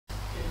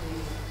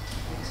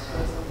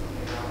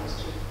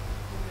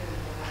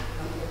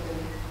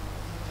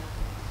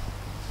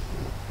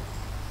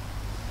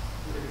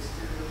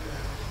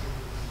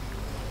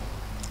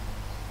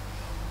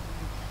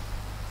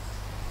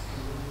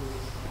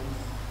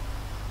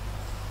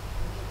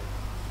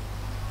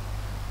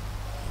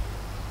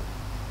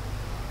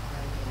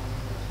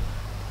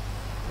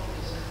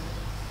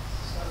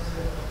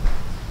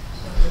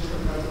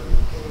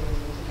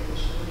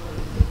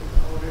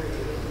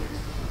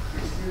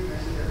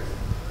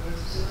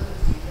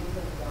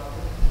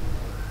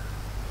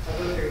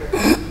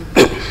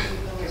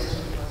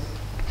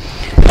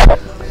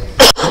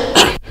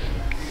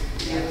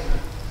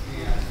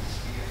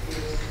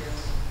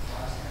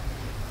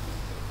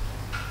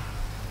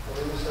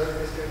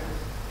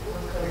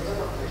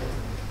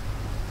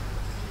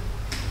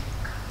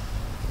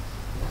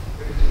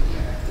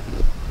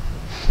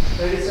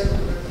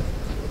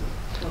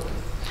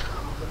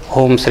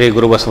Om Shri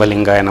Guru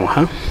Basvalingaya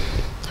Namaha.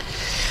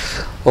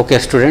 Okay,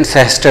 students,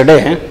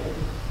 yesterday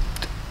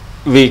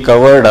we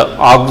covered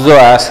oxo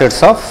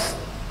acids of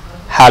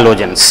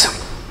halogens.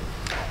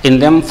 In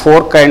them,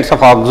 4 kinds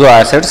of oxo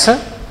acids,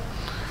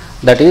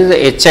 that is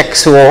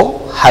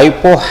HXO,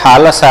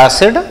 hypohalous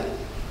acid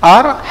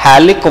or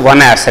halic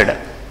 1 acid.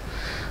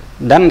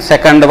 Then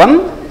second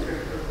one,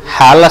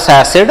 halous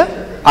acid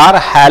or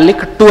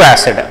halic 2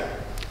 acid,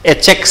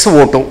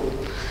 HXO2.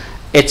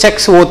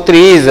 HXO3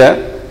 is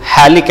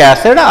halic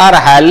acid or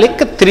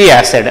halic 3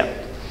 acid.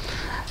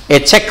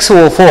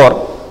 HXO4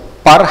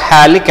 per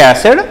halic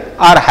acid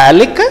or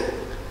halic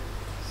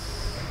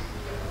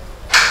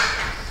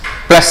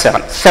plus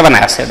 7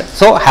 acid.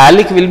 So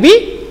halic will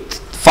be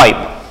 5.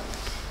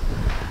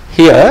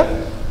 Here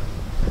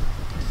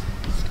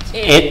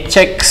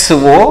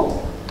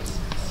HXO,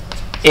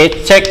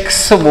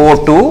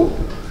 HXO2,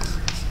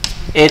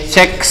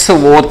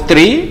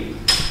 HXO3,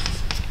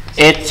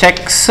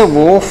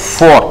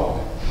 HXO4.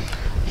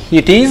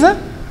 It is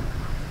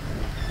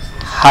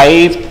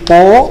hypohalous.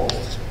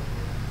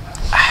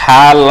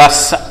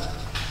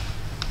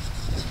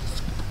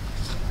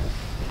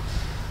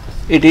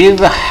 It is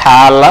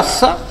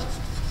halous,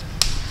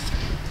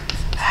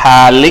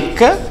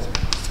 halic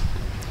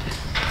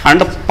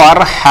and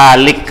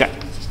perhalic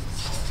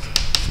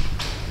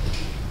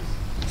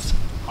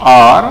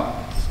or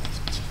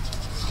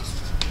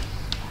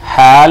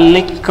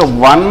halic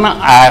 1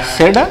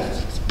 acid,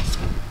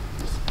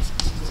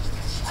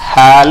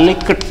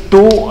 halic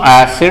 2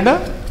 acid,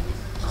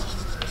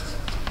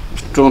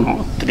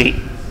 3.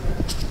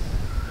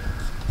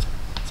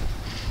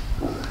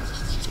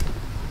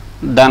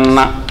 Then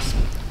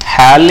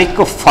halic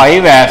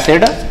 5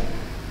 acid,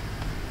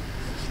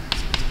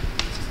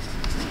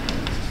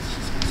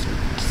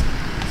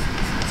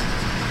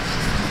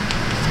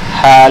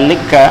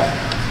 halic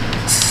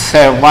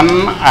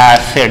 7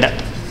 acid.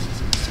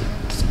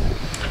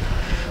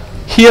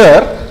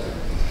 Here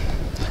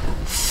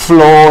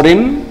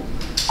fluorine,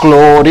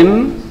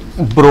 chlorine,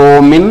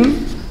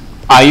 bromine,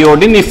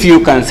 iodine if you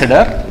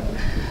consider.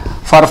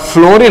 For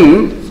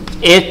fluorine,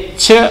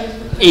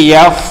 HFO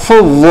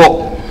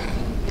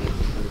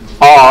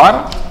or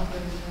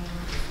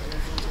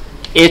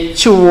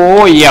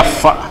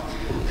HOF,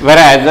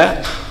 whereas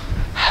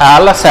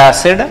halous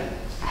acid,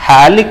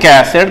 halic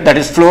acid, that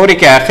is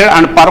fluoric acid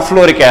and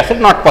perfluoric acid,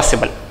 not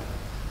possible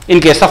in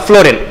case of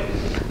fluorine,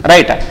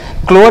 right?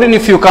 Chlorine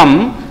if you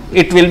come,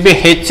 it will be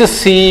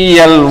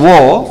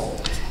HClO,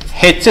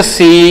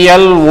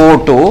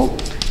 HClO2,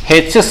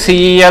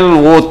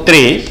 HClO3,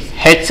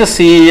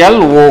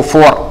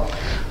 HClO4,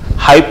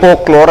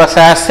 hypochlorous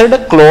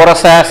acid,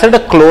 chlorous acid,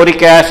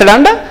 chloric acid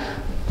and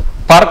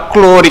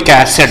perchloric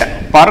acid,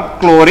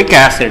 perchloric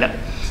acid.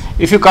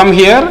 If you come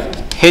here,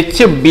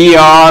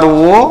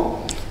 HBRO,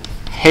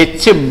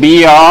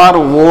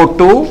 HBRO2,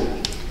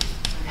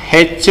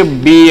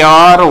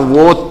 HBRO3,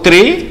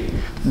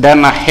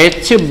 then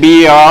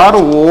HBRO4.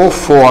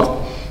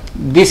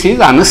 This is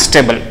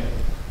unstable.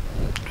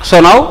 So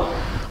now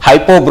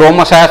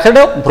hypobromous acid,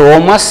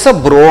 bromous,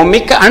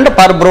 bromic and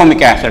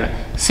perbromic acid.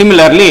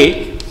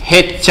 Similarly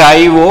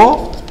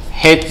HIO,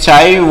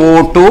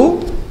 HIO2,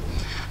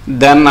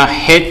 then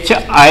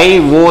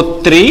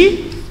HIO3,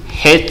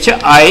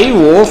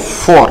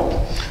 HIO4.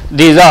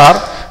 These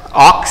are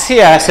oxy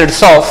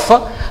acids of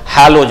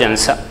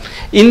halogens.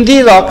 In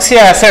these oxy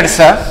acids,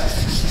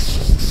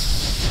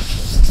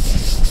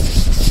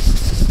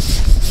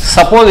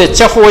 suppose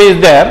HFO is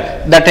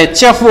there, that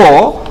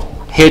HFO,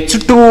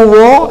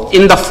 H2O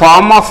in the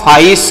form of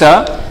ice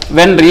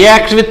when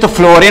reacts with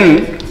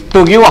fluorine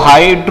to give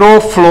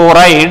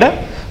hydrofluoride,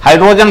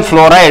 hydrogen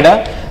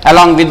fluoride,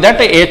 along with that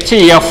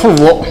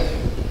HFO.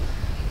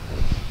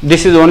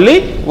 This is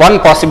only one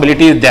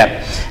possibility is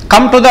there.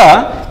 Come to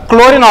the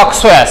chlorine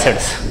oxo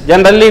acids.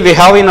 Generally we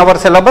have in our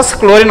syllabus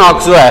chlorine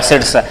oxo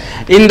acids.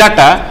 In that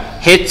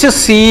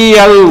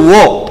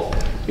HClO,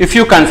 if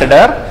you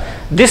consider,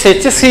 this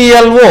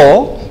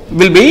HClO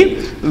will be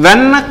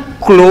when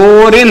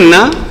chlorine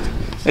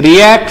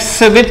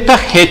reacts with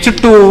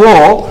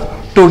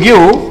H2O to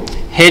give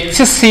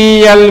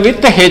HCl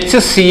with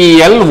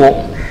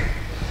HClO.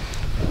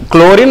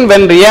 Chlorine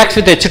when reacts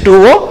with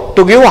H2O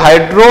to give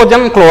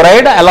hydrogen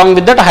chloride along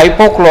with that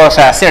hypochlorous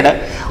acid,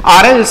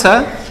 or else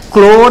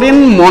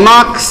chlorine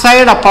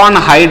monoxide upon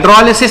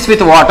hydrolysis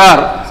with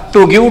water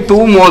to give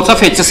 2 moles of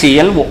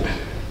HClO.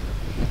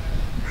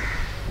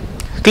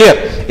 Clear?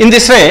 In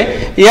this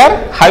way,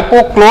 here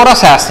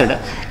hypochlorous acid,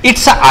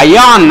 its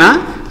ion,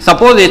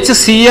 suppose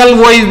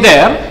HClO is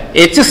there,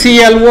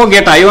 HClO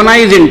get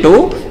ionized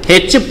into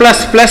H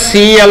plus plus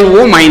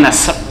ClO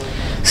minus.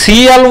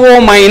 ClO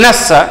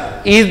minus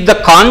is the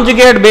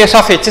conjugate base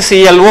of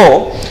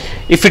HClO.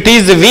 If it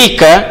is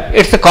weak,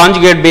 its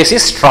conjugate base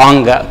is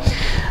strong.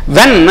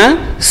 When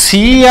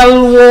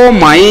ClO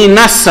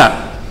minus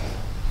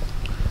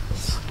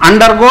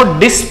undergo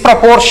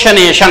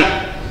disproportionation.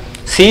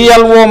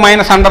 ClO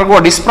minus undergo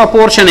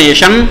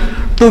disproportionation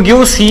to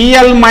give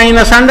Cl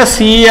minus and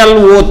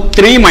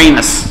ClO3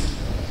 minus.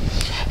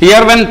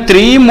 Here when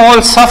 3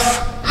 moles of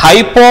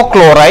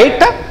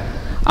hypochlorite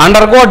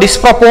undergo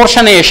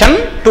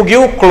disproportionation to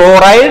give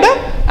chloride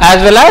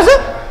as well as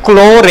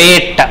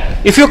chlorate.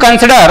 If you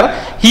consider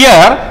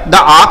here the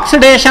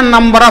oxidation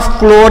number of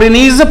chlorine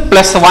is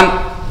plus 1.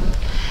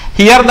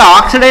 Here the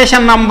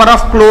oxidation number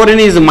of chlorine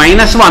is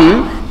minus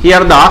 1.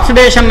 Here the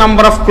oxidation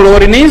number of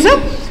chlorine is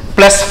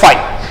plus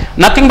 5.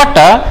 Nothing but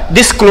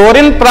this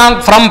chlorine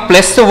from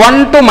plus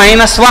 1 to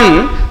minus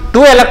 1,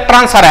 2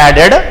 electrons are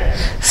added.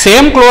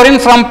 Same chlorine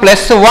from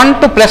plus 1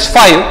 to plus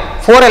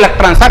 5, 4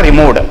 electrons are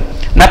removed.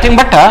 Nothing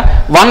but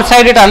one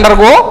side it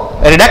undergo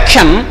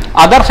reduction,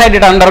 other side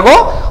it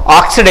undergo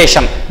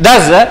oxidation.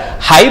 Thus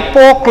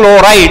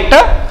hypochlorite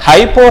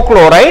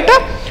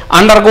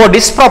undergo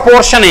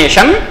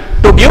disproportionation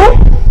to give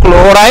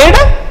chloride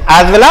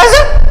as well as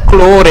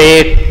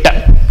chlorate.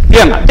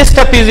 Here, this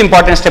step is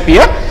important step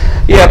here.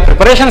 Here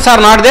preparations are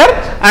not there,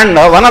 and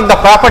one of the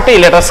property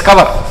let us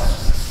cover.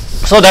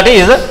 So that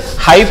is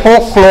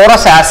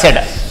hypochlorous acid.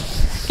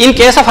 In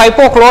case of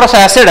hypochlorous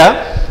acid,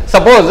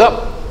 suppose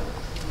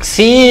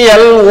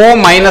ClO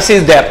minus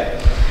is there.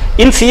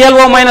 In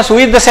ClO minus, who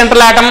is the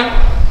central atom?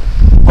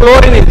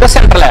 Chlorine is the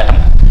central atom.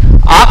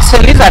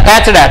 Oxygen is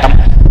attached atom.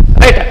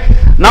 Right?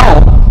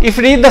 Now, if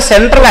it is the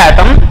central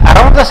atom,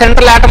 around the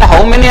central atom,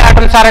 how many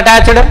atoms are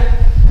attached?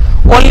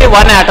 Only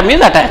one atom is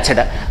attached.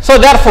 So,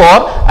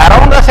 therefore,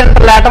 around the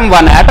central atom,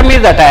 one atom is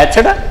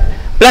attached,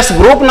 plus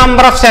group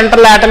number of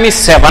central atom is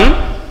 7,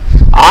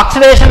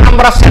 oxidation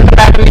number of central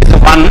atom is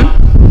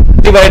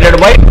 1 divided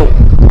by 2.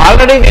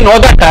 Already we know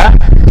that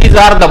these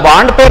are the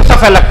bond pairs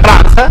of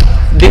electrons,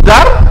 these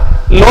are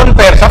lone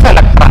pairs of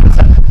electrons.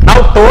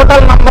 Now,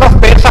 total number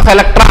of pairs of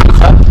electrons,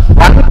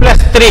 1 plus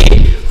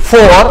 3,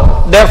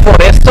 4, therefore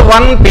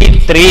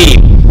S1P3,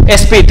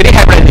 sp3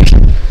 hybridization,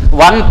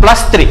 1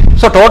 plus 3.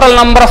 So, total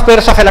number of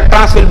pairs of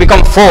electrons will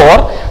become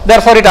 4,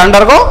 therefore it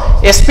undergo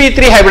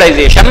sp3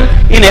 hybridization.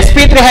 In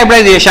sp3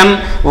 hybridization,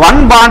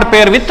 one bond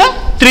pair with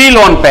 3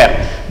 lone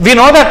pair. We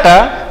know that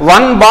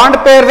one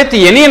bond pair with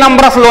any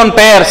number of lone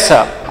pairs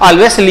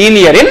always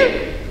linear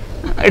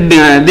in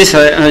this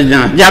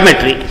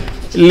geometry,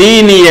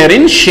 linear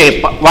in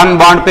shape. One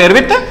bond pair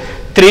with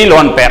 3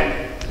 lone pair.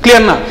 Clear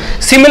now?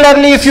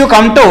 Similarly, if you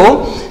come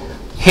to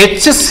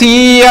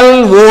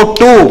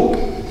HClO2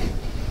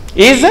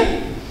 is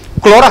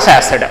chlorous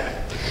acid.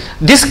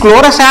 This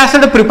chlorous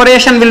acid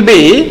preparation will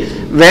be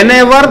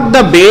whenever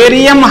the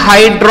barium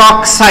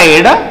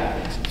hydroxide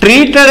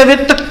treated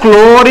with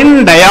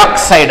chlorine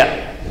dioxide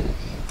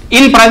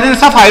in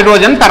presence of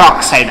hydrogen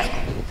peroxide.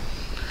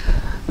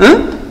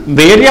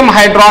 Barium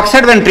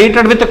hydroxide when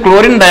treated with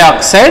chlorine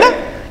dioxide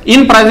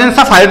in presence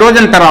of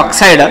hydrogen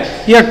peroxide,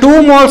 here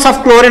 2 moles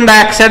of chlorine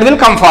dioxide will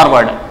come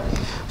forward.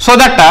 So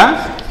that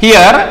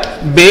here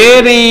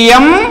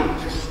barium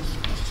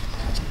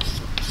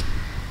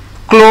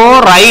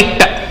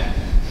chlorite,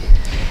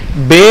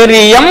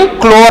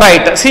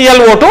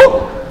 ClO2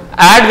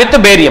 add with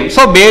barium.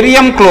 So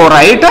barium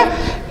chlorite,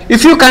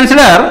 if you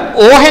consider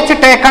OH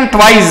taken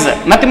twice,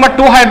 nothing but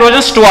 2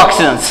 hydrogens, 2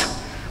 oxygens,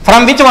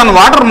 from which one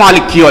water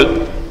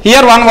molecule,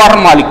 here one water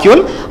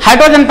molecule,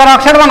 hydrogen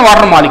peroxide one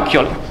water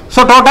molecule.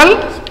 So total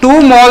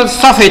 2 moles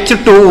of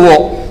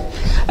H2O.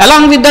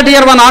 Along with that,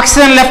 here one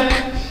oxygen left,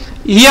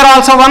 here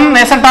also one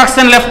nascent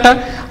oxygen left.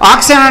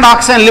 Oxygen and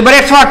oxygen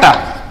liberates what?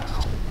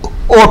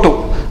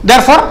 O2.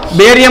 Therefore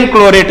barium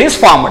chlorate is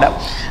formed.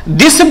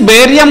 This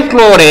barium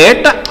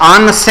chlorate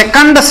on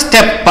second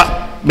step,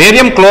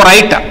 barium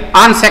chlorite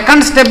on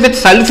second step with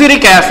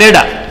sulfuric acid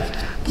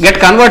get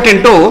converted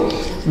into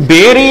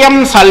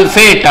barium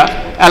sulfate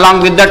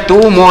along with the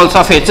 2 moles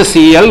of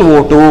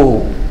HClO2.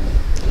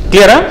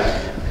 Clear?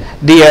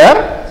 There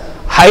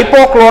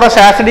hypochlorous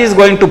acid is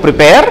going to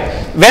prepare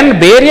when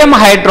barium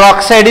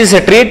hydroxide is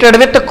treated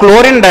with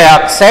chlorine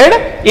dioxide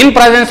in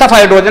presence of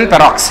hydrogen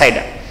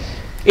peroxide.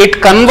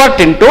 It converts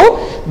into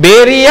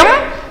barium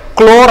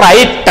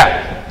chlorite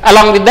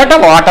along with that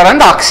water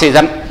and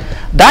oxygen.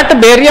 That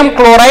barium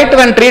chlorite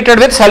when treated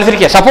with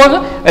sulfuric acid,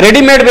 suppose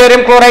ready-made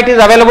barium chlorite is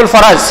available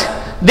for us.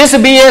 This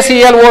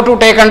BaClO2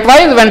 taken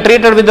twice when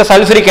treated with the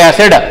sulfuric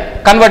acid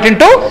convert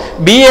into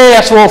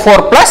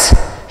BaSO4 plus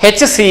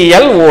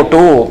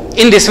HClO2.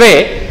 In this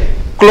way,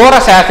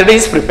 chlorous acid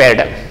is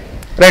prepared.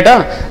 Right?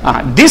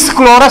 This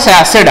chlorous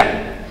acid,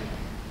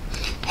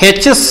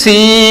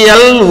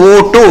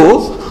 HClO2,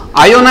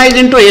 ionized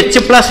into H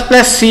plus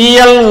plus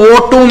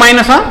ClO2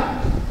 minus.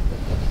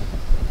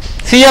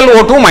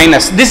 ClO2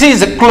 minus. This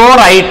is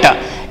chlorite.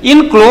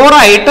 In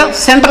chlorite,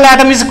 central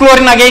atom is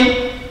chlorine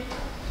again.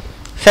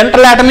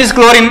 Central atom is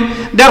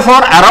chlorine.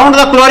 Therefore, around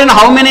the chlorine,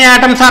 how many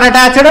atoms are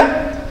attached?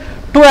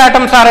 2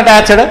 atoms are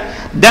attached.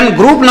 Then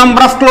group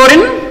number of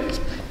chlorine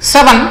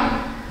 7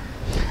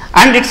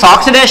 and its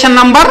oxidation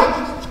number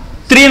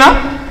 3 na?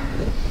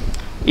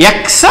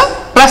 X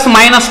plus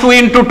minus 2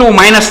 into 2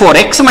 minus 4,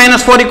 x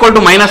minus 4 equal to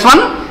minus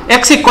 1,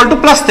 x equal to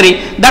plus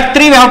 3. That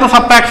 3 we have to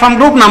subtract from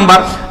group number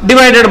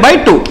divided by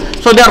 2.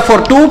 So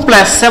therefore 2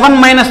 plus 7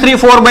 minus 3,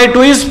 4 by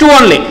 2 is 2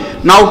 only.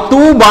 Now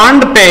 2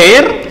 bond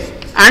pair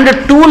and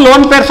 2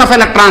 lone pairs of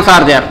electrons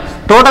are there.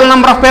 Total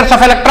number of pairs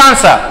of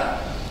electrons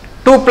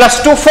 2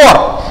 plus 2,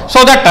 4.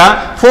 So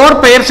that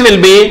 4 pairs will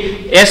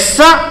be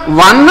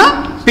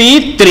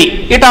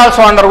S1p3. It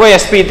also undergo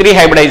sp3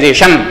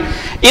 hybridization.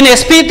 In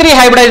sp3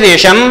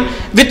 hybridization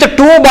with 2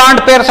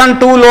 bond pairs and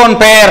 2 lone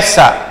pairs,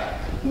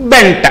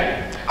 bent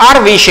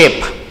or V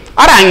shape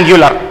or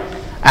angular.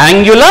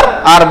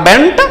 Angular or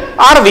bent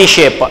or V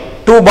shape.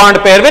 2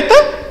 bond pair with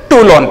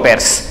 2 lone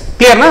pairs.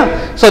 Clear na?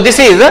 So this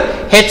is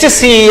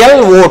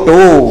HClO2.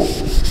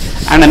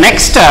 And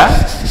next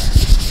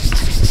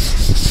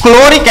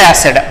chloric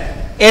acid,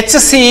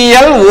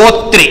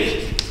 HClO3.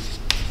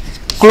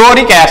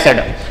 Chloric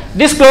acid.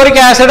 This chloric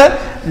acid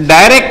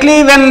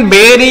directly when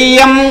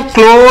barium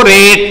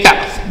chlorate,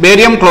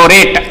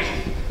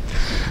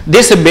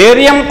 this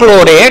barium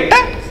chlorate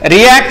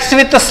reacts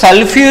with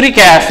sulfuric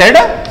acid,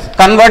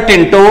 convert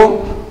into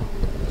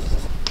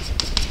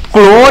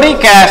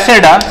chloric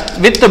acid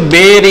with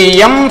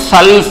barium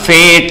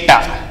sulfate.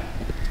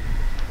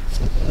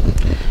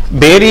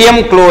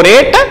 Barium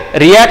chlorate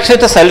reacts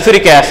with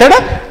sulfuric acid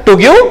to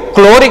give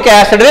chloric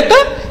acid with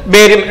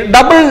barium,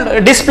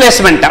 double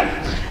displacement.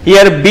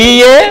 Here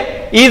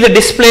Ba is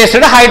displaced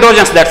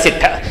hydrogens, that's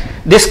it.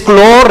 This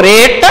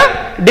chlorate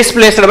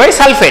displaced by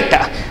sulfate.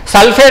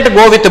 Sulfate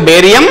go with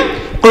barium,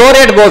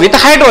 chlorate go with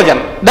hydrogen.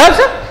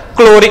 That's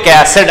chloric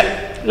acid.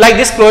 Like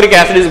this chloric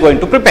acid is going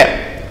to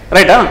prepare.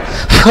 Right?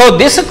 So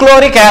this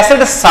chloric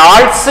acid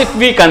salts, if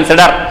we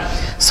consider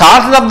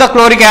salts of the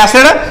chloric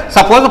acid,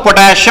 suppose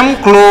potassium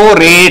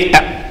chlorate.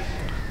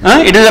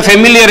 It is a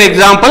familiar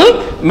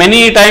example.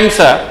 Many times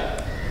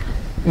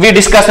we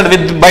discussed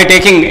with by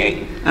taking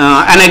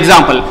an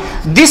example.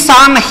 This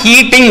on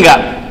heating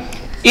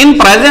in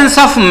presence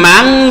of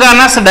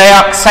manganese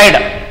dioxide,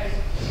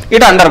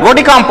 it undergo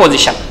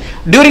decomposition.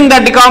 During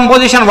that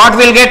decomposition, what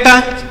will get?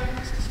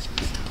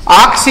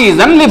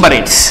 Oxygen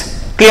liberates.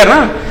 Clear?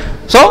 No?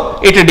 So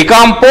it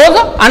decompose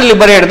and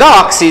liberate the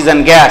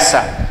oxygen gas.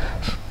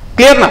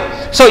 Clear? No?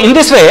 So in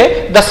this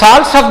way, the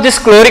salts of this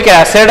chloric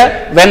acid,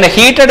 when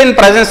heated in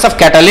presence of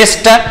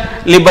catalyst,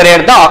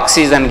 liberate the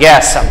oxygen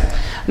gas.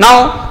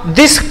 Now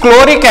this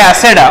chloric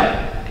acid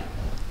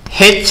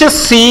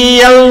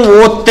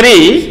HClO3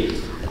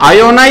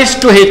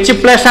 ionized to H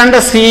plus and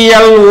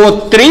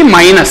ClO3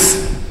 minus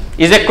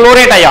is a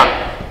chlorate ion.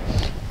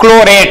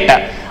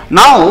 Chlorate.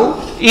 Now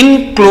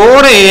in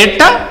chlorate,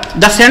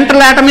 the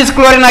central atom is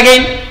chlorine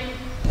again.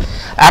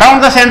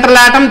 Around the central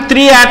atom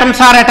 3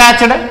 atoms are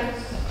attached,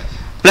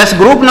 plus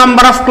group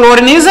number of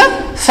chlorine is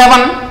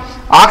 7,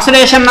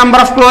 oxidation number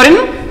of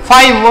chlorine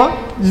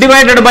 5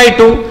 divided by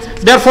 2.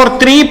 Therefore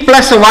 3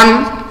 plus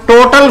 1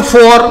 total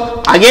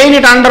 4. Again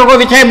it undergo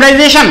which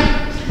hybridization?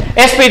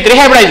 sp3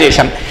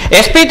 hybridization.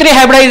 sp3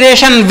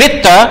 hybridization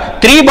with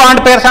 3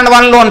 bond pairs and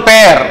 1 lone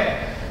pair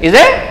is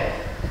a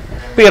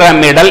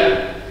pyramidal,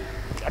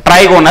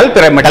 trigonal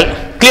pyramidal.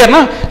 Clear?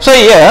 No? So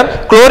here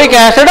chloric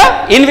acid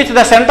in which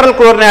the central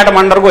chlorine atom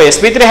undergo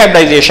sp3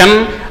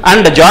 hybridization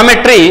and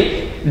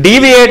geometry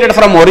deviated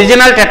from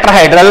original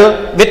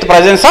tetrahedral with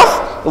presence of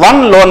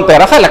 1 lone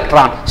pair of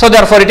electron. So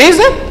therefore it is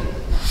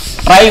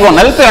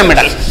trigonal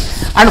pyramidal.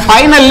 And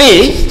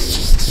finally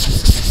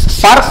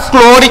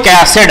perchloric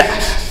acid.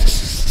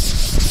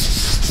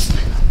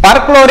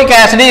 Perchloric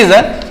acid is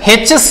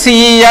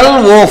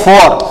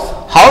HClO4.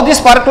 How this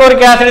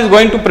perchloric acid is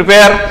going to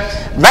prepare?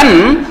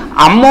 When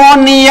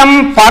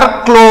ammonium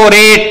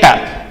perchlorate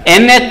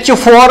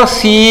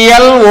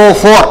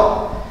NH4ClO4.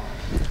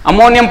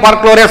 Ammonium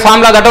perchlorate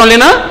formula that only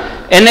na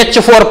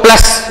NH4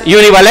 plus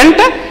univalent,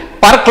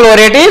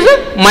 perchlorate is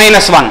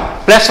minus 1,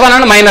 plus 1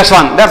 and minus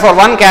 1. Therefore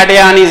 1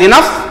 cation is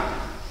enough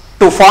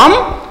to form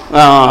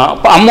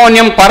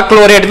ammonium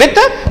perchlorate with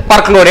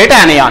perchlorate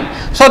anion.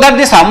 So that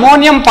this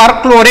ammonium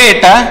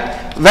perchlorate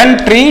when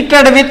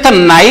treated with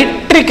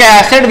nitric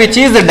acid which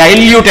is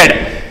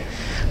diluted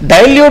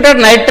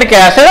nitric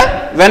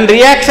acid when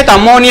reacts with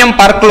ammonium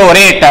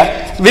perchlorate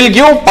will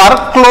give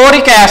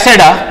perchloric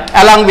acid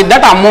along with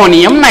that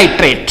ammonium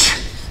nitrate.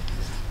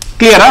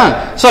 Clear?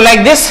 So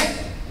like this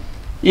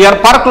your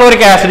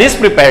perchloric acid is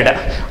prepared.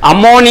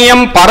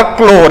 Ammonium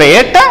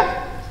perchlorate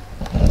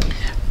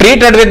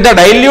treated with the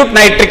dilute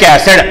nitric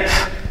acid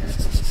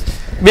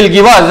will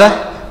give us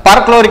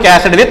perchloric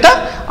acid with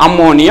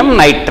ammonium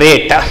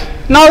nitrate.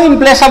 Now in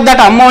place of that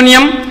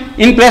ammonium,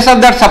 in place of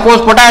that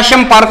suppose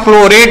potassium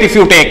perchlorate, if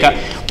you take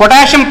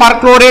potassium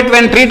perchlorate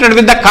when treated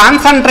with the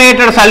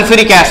concentrated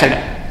sulfuric acid,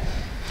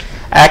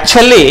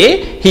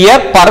 actually here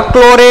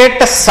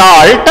perchlorate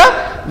salt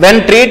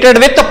when treated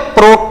with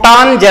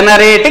proton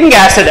generating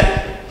acid,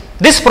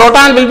 this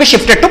proton will be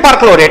shifted to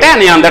perchlorate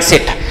anion, that's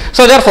it.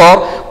 So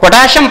therefore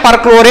potassium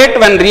perchlorate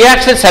when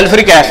reacts with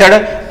sulfuric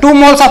acid, 2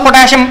 moles of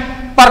potassium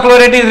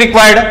perchlorate is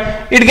required.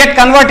 It get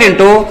converted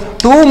into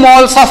 2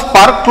 moles of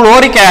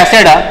perchloric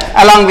acid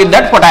along with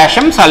that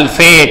potassium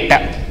sulfate.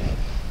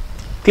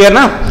 Clear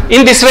now?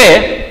 In this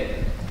way,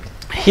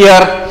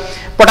 here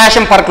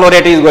potassium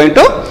perchlorate is going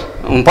to,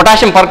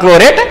 potassium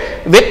perchlorate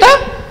with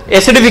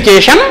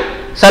acidification,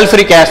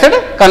 sulfuric acid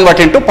convert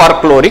into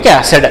perchloric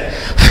acid.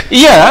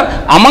 Here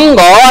among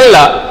all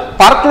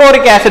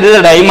perchloric acid is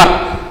a dimer.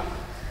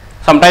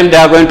 Sometimes they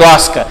are going to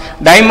ask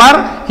dimer.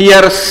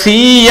 Here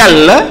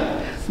Cl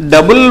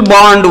double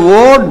bond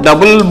O,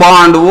 double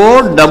bond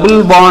O,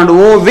 double bond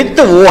O with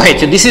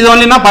OH. This is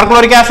only now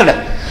perchloric acid.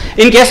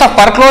 In case of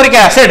perchloric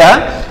acid,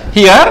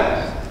 here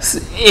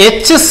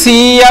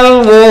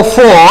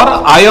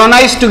HClO4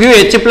 ionized to give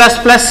H plus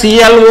plus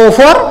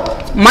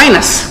ClO4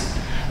 minus.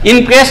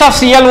 In case of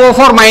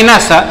ClO4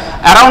 minus,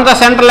 around the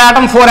central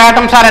atom 4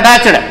 atoms are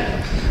attached.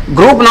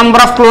 Group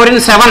number of chlorine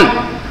 7,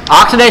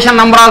 oxidation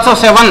number also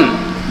 7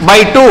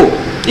 by 2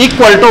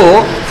 equal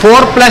to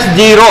 4 plus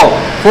 0,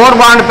 4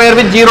 bond pair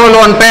with 0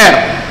 lone pair.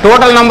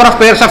 Total number of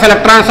pairs of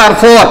electrons are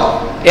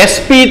 4.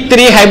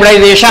 sp3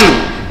 hybridization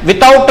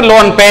without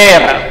lone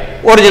pair.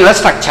 Original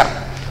structure.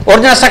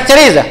 Original structure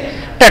is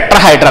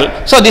tetrahedral.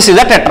 So this is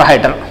a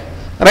tetrahedral,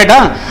 right?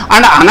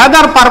 And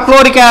another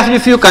perchloric acid,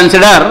 if you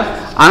consider,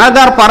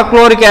 another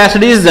perchloric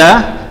acid is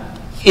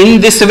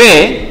in this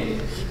way,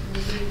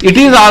 it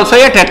is also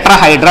a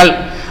tetrahedral.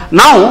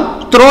 Now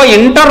through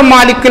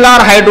intermolecular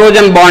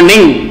hydrogen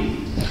bonding,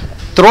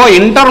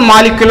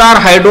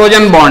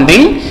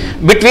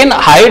 between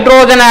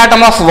hydrogen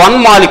atom of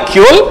one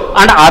molecule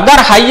and other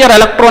higher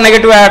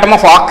electronegative atom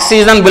of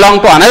oxygen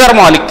belong to another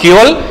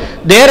molecule,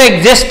 there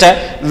exists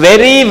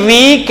very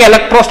weak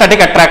electrostatic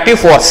attractive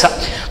force.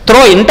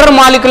 Through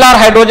intermolecular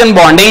hydrogen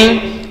bonding,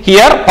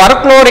 here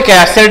perchloric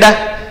acid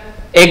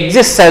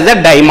exists as a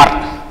dimer.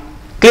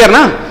 Clear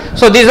na?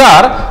 So these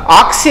are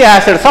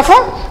oxyacids of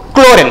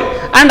chlorine,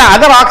 and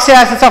other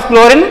oxyacids of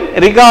chlorine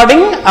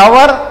regarding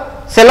our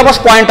syllabus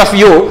point of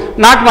view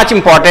not much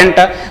important.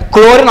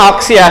 Chlorine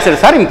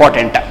oxyacids are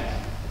important.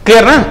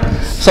 Clear na?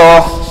 So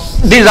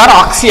these are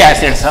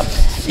oxyacids.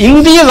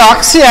 In these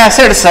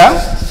oxyacids,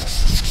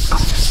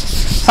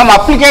 some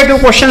applicative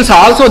questions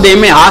also they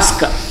may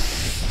ask.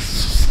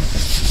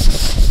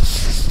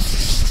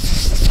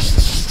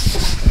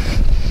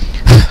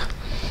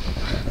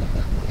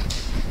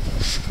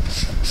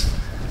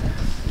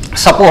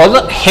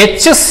 Suppose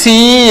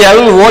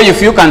HClO,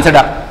 if you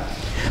consider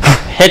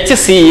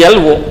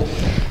HClO,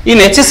 in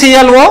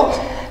HClO,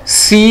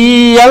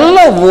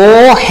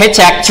 ClOH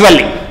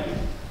actually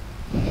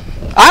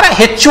or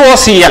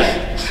HOCl.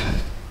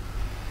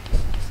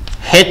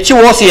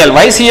 HOCl.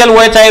 Why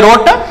ClOH I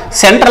wrote?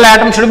 Central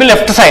atom should be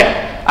left side,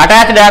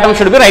 attached atom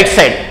should be right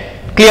side.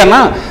 Clear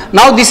na?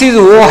 Now this is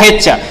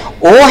OH.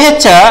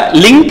 OH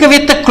link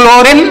with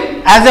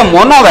chlorine as a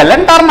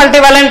monovalent or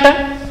multivalent?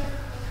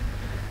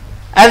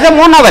 As a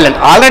monovalent.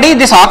 Already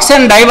this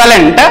oxygen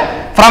divalent,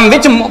 from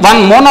which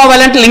one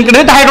monovalent linked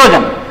with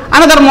hydrogen,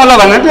 another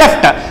monovalent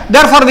left.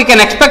 Therefore we can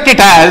expect it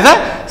as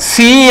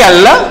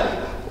ClOH.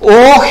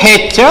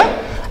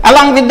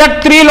 Along with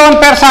that 3 lone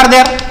pairs are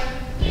there.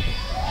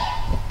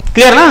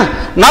 Clear na?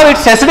 Now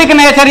its acidic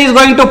nature is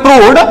going to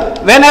prove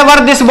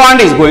whenever this bond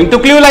is going to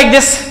cleave like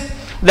this.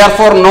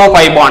 Therefore no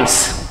pi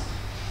bonds.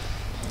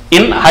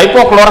 In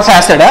hypochlorous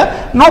acid,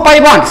 no pi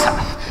bonds.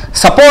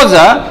 Suppose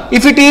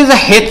if it is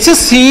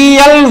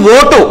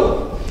HClO2,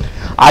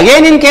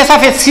 again in case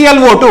of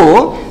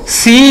HClO2,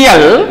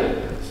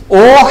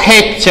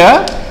 ClOH,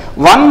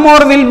 one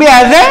more will be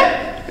as a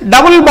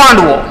double bond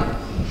O.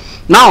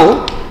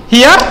 Now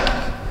here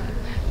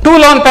 2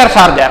 lone pairs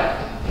are there.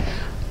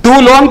 2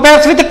 lone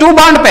pairs with 2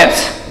 bond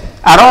pairs.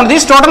 Around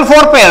this total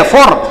 4 pairs.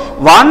 4.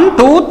 1,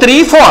 2,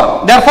 3,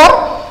 4.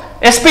 Therefore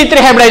sp3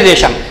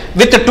 hybridization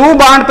with 2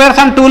 bond pairs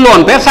and 2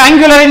 lone pairs,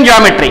 angular in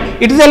geometry.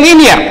 It is a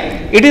linear.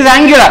 It is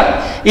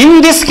angular.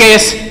 In this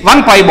case,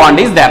 1 pi bond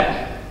is there.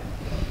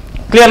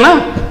 Clear na?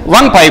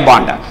 1 pi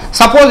bond.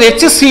 Suppose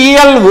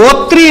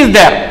HClO3 is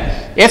there.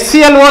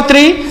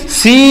 HClO3,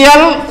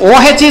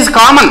 ClOH is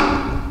common.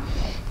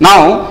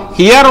 Now,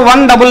 here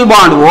 1 double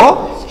bond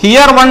O,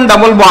 here 1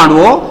 double bond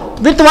O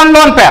with 1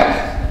 lone pair.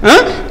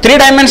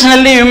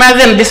 3-dimensionally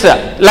imagine this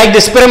like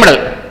this pyramidal.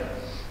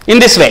 In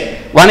this way.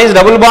 One is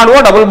double bond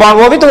O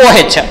with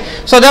OH.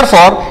 So,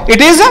 therefore, it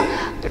is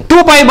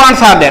 2 pi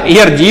bonds are there.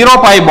 Here 0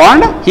 pi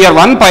bond, here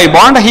 1 pi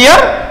bond,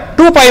 here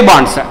 2 pi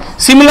bonds.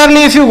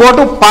 Similarly, if you go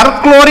to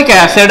perchloric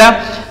acid,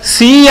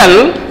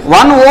 Cl,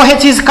 1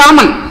 OH is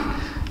common.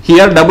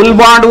 Here double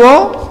bond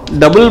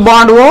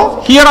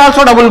O, here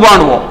also double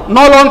bond O.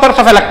 No lone pairs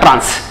of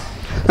electrons.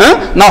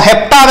 Now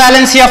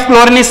heptavalency of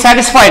chlorine is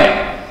satisfied.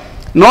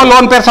 No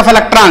lone pairs of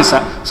electrons.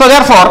 So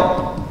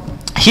therefore,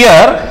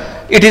 here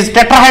it is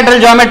tetrahedral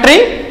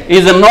geometry,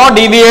 is no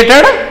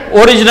deviated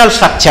original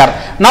structure.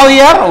 Now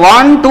here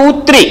 1,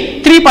 2,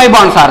 3. 3 pi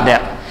bonds are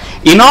there.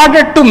 In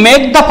order to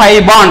make the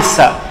pi bonds,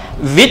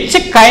 which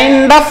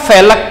kind of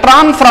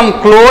electron from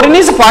chlorine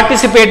is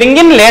participating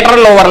in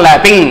lateral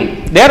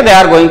overlapping? There they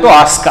are going to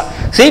ask.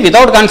 See,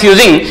 without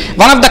confusing,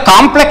 one of the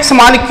complex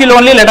molecule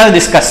only let us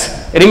discuss.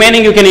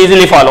 Remaining you can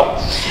easily follow.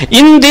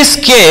 In this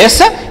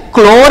case,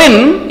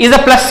 chlorine is a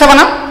 +7.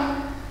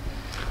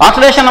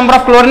 Oxidation number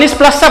of chlorine is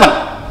 +7.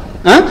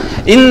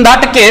 In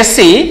that case,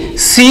 see,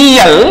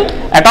 Cl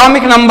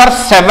atomic number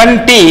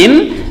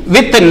 17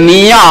 with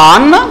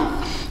neon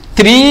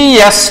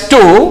 3s2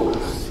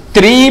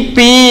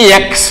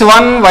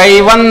 3px1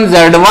 y1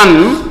 z1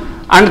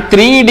 and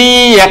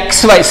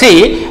 3dxy.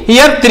 See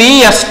here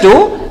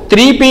 3s2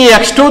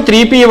 3px2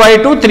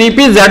 3py2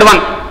 3pz1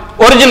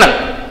 original,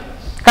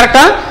 correct?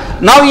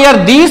 Now here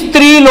these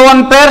three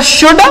lone pairs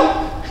should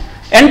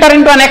enter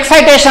into an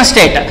excitation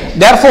state.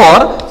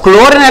 Therefore,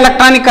 chlorine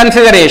electronic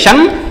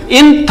configuration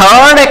in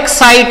third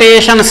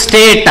excitation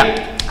state,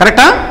 correct?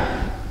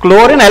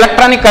 Chlorine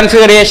electronic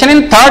configuration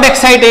in third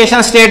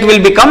excitation state will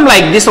become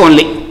like this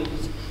only,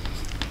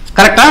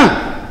 correct?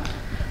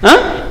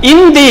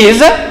 In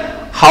these,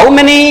 how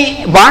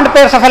many bond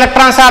pairs of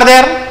electrons are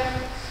there?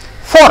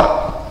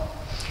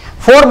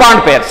 4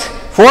 bond pairs.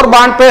 4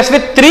 bond pairs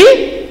with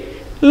 3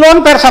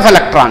 lone pairs of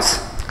electrons,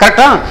 correct?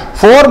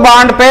 4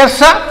 bond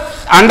pairs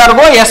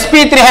undergo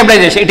sp3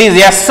 hybridization. It is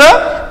s,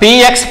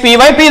 px, py,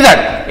 pz.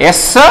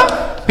 S,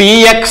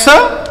 px,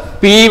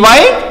 py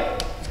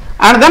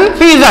and then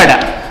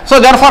pz. So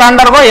therefore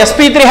undergo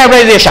sp3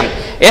 hybridization.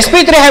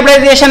 sp3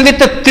 hybridization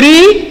with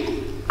 3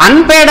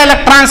 unpaired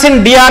electrons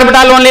in d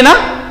orbital only, na?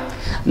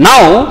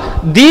 Now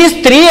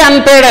these 3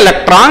 unpaired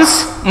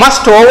electrons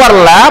must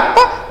overlap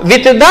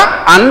with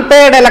the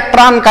unpaired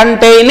electron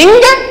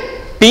containing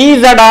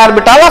pz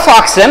orbital of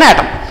oxygen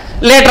atom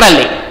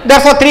laterally.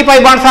 Therefore 3 pi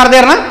bonds are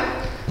there, na?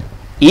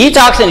 Each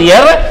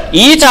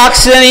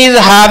oxygen is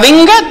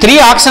having 3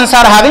 oxygens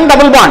are having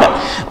double bond.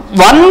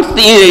 One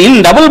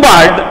in double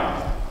bond.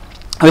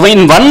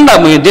 In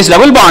this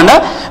double bond,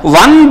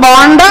 one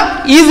bond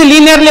is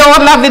linearly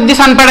overlapped with this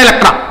unpaired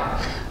electron.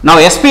 Now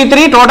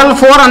sp3 total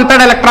 4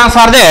 unpaired electrons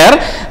are there.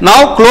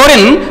 Now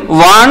chlorine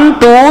 1,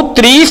 2,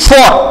 3,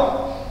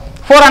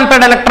 4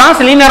 unpaired electrons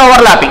linear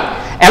overlapping.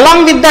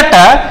 Along with that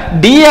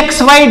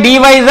dxy,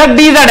 dyz,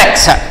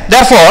 dzx.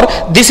 Therefore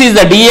this is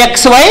the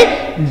dxy,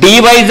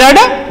 dyz,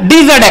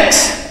 dzx.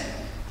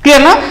 Clear,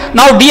 na?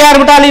 Now d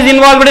orbital is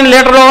involved in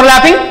lateral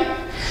overlapping.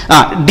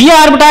 D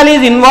orbital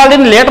is involved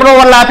in lateral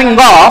overlapping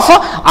of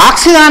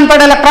oxygen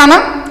unpaired electron.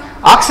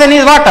 Oxygen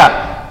is what?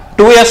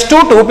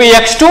 2s2,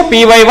 2px2,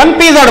 py1,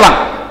 pz1.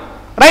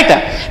 Right?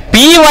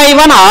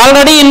 py1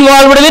 already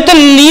involved with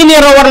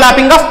linear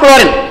overlapping of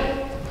chlorine.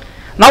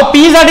 Now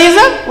pz is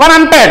one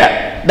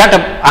unpaired. That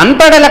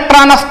unpaired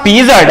electron of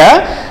pz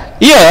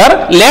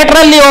here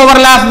laterally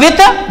overlap with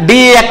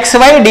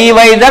dxy,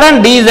 dyz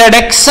and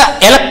dzx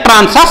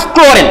electrons of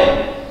chlorine.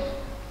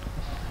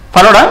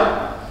 Followed?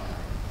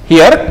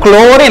 Here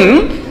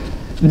chlorine,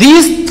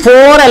 these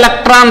 4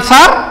 electrons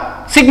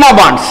are sigma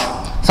bonds.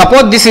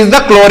 Suppose this is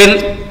the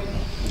chlorine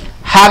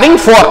having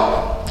 4.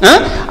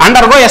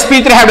 Undergo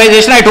sp3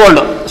 hybridization I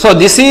told. So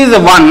this is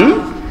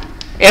one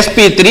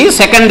sp3,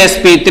 second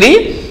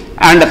sp3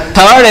 and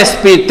third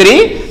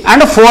sp3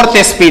 and fourth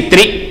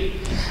sp3.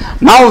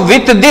 Now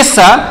with this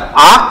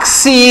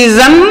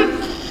oxygen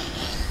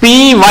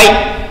py,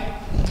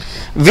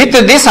 with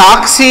this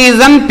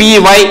oxygen py,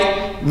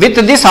 with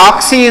this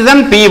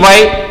oxygen py,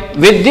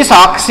 with this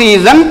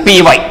oxygen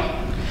py,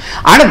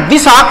 and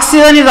this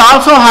oxygen is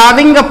also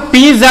having a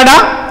pz.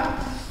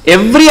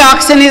 Every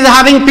oxygen is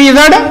having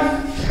pz.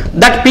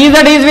 That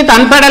pz is with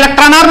unpaired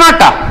electron or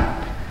not?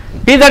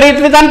 Pz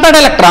is with unpaired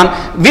electron.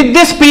 With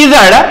this pz,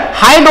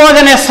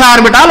 hydrogen s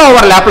orbital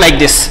overlap like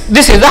this.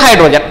 This is the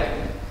hydrogen.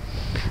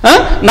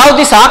 Now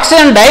this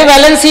oxygen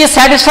divalency is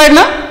satisfied,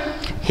 na?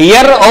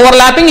 Here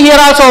overlapping, here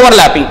also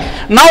overlapping.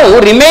 Now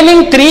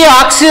remaining 3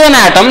 oxygen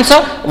atoms,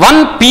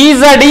 one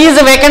pz is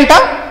vacant.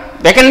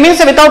 Vacant means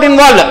without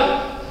involved.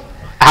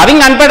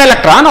 Having unpaired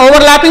electron,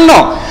 overlapping,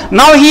 no.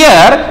 Now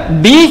here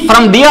d,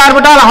 from d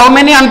orbital how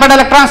many unpaired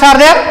electrons are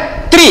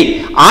there?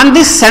 3. On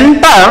this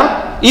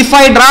center, if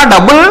I draw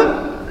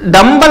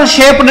dumbbell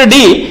shaped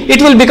d,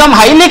 it will become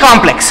highly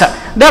complex.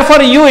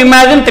 Therefore you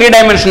imagine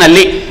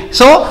 3-dimensionally.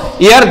 So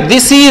here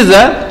this is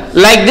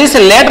like this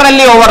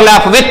laterally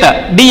overlap with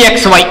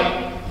dxy.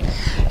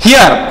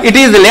 Here it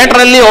is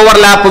laterally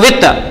overlap with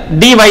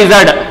dyz.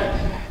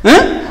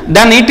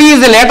 Then it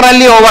is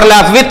laterally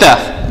overlap with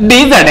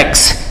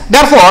dzx.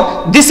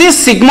 Therefore this is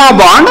sigma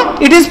bond,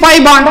 it is pi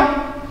bond.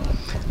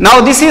 Now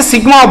this is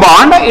sigma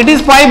bond, it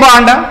is pi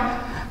bond.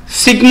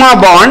 Sigma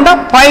bond,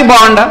 pi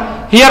bond.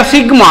 Here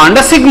sigma and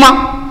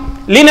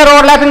sigma. Linear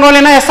overlapping only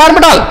in s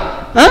orbital.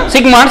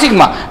 Sigma and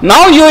sigma.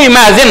 Now you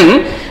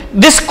imagine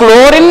this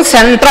chlorine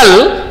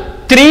central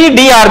 3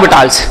 d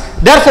orbitals.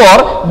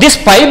 Therefore this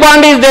pi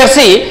bond is there,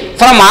 see,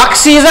 from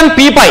oxygen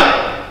p pi.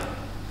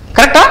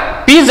 Correct?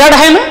 Pz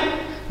hai na?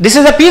 This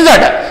is the pz.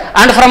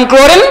 And from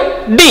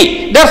chlorine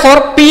d.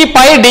 Therefore p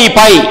pi d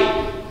pi.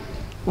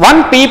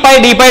 One p pi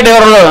d pi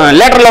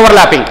lateral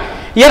overlapping.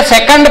 Here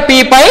second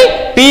p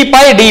pi d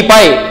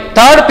pi.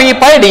 Third p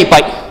pi d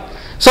pi.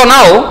 So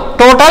now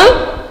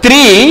total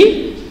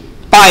 3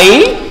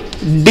 pi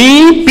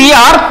d p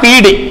or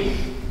pd.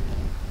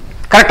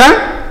 Correct?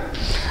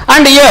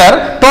 And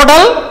here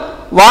total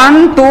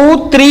 1,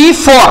 2, 3,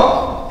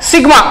 4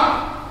 sigma.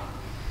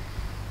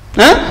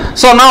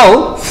 So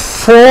now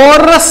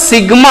 4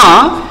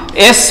 sigma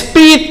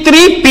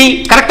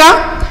sp3p, correct?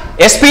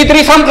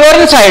 sp3 from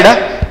chlorine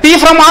side, p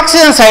from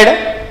oxygen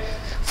side,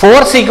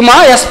 4 sigma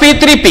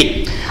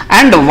sp3p,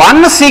 and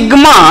 1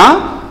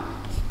 sigma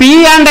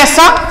p and s.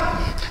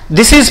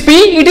 This is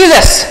p, it is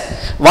s.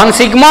 1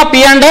 sigma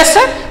p and s,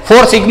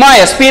 4 sigma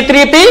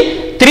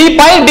sp3p, 3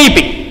 pi dp.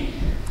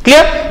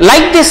 Clear?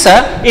 Like this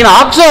in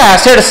oxo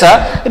acids,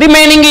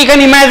 remaining you can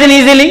imagine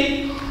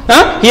easily.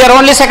 Here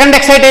only second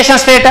excitation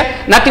state,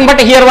 nothing but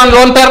here one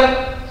lone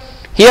pair,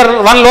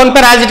 here one lone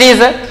pair as it is.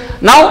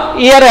 Now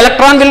here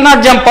electron will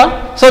not jump.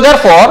 So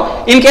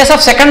therefore, in case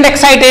of second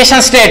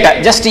excitation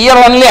state, just here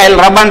only I will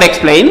rub and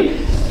explain.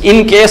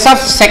 In case of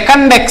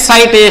second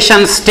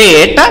excitation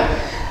state,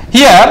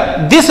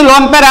 here this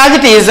lone pair as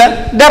it is,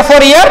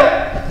 therefore here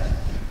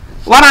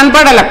one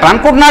unpaired electron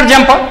could not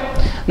jump.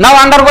 Now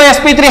undergo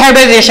sp3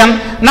 hybridization,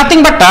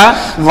 nothing but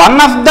one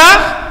of the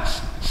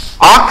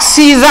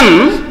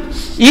oxygen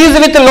is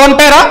with lone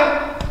pair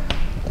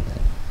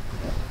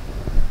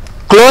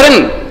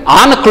chlorine.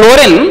 On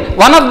chlorine,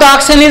 one of the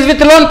oxygen is with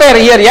lone pair.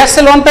 Here yes,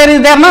 lone pair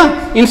is there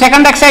now. In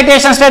second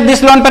excitation state,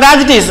 this lone pair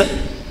as it is,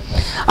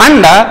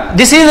 and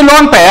this is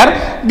lone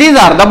pair. These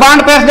are the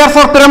bond pairs,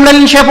 therefore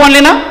pyramidal in shape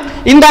only now.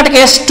 In that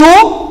case 2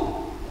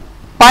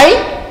 pi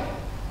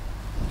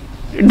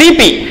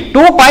dp,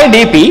 2 pi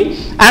dp,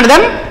 and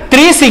then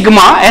 3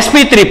 sigma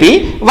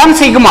sp3p, 1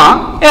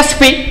 sigma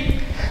sp.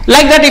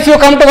 Like that, if you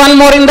come to one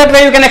more in that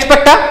way, you can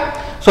expect.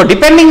 So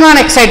depending on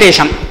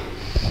excitation,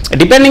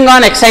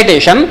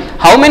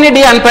 how many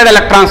d unpaired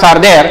electrons are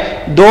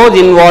there, those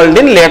involved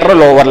in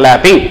lateral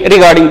overlapping.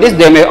 Regarding this,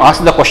 they may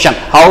ask the question,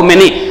 how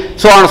many,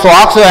 so on. So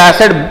oxo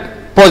acid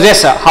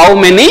possess how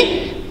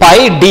many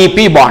pi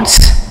dp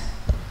bonds.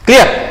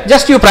 Clear?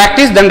 Just you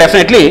practice, then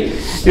definitely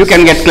you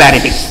can get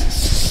clarity.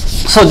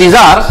 So these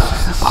are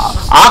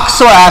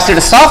oxo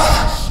acids of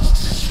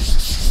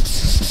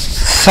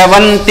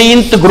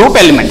 17th group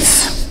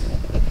elements.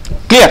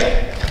 Clear?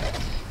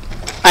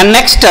 And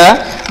next,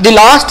 the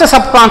last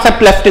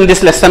sub-concept left in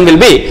this lesson will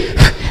be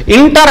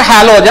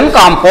interhalogen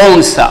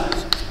compounds.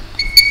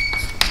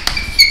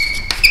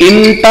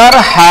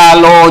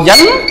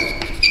 Interhalogen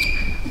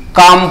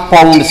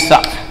compounds.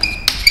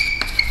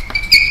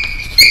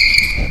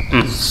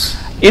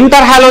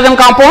 Interhalogen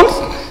compounds,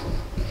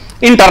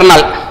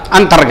 internal,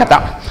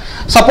 antargata.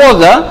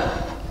 Suppose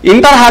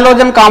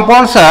interhalogen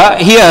compounds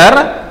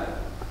here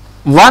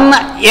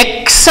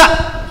 1x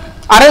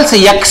or else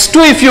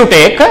x2, if you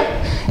take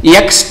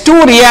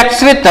x2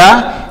 reacts with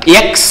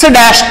x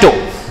dash 2.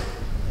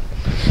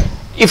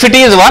 If it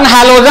is one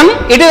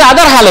halogen, it is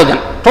other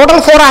halogen.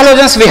 Total 4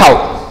 halogens we have.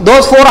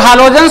 Those 4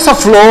 halogens,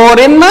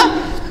 fluorine,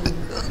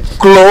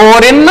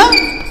 chlorine,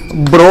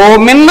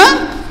 bromine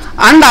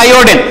and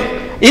iodine.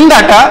 In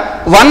that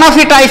one of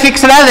it I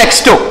fixed as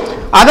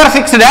x2, other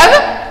fixed as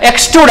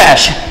x2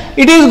 dash.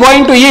 It is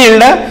going to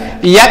yield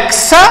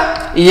x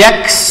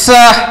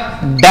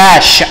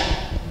dash,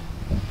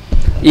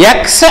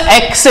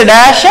 x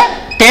dash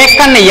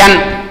taken n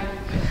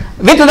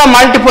with the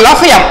multiple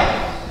of m.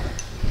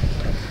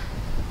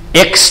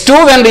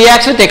 x2 when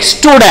reacts with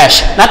x2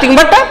 dash, nothing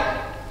but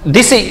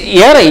this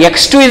here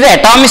x2 is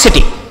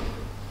atomicity.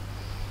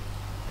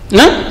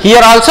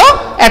 Here also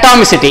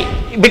atomicity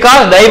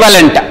because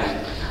divalent.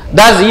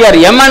 Thus here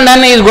m and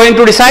n is going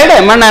to decide,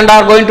 m and n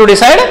are going to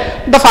decide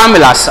the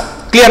formulas.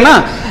 Clear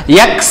na?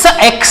 X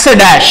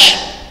dash,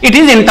 it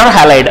is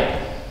interhalide,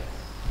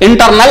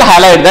 internal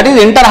halide, that is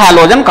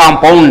interhalogen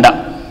compound.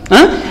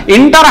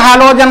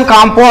 Interhalogen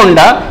compound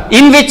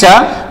in which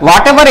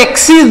whatever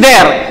x is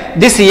there,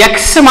 this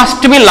x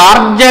must be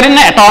larger in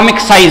atomic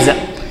size,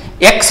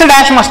 x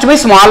dash must be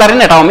smaller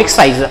in atomic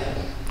size.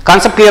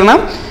 Concept clear na?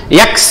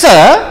 X,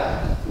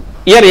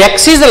 here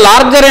x is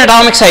larger in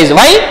atomic size.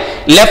 Why?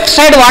 Left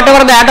side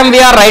whatever the atom we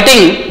are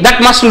writing, that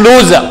must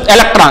lose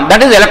electron,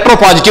 that is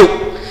electropositive.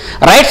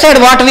 Right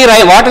side what we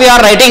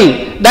are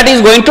writing, that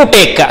is going to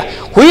take.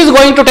 Who is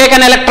going to take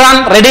an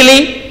electron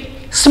readily?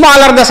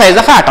 Smaller the size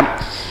of atom.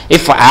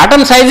 If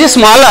atom size is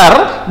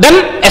smaller,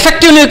 then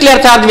effective nuclear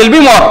charge will be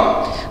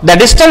more. The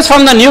distance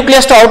from the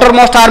nucleus to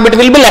outermost orbit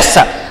will be less.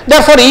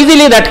 Therefore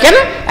easily that can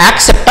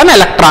accept an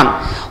electron.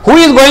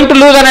 Who is going to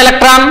lose an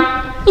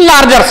electron?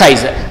 Larger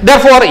size.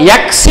 Therefore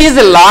x is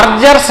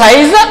larger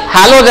size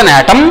halogen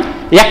atom,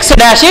 x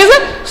dash is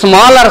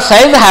smaller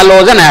size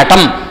halogen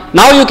atom.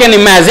 Now you can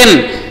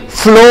imagine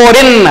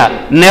fluorine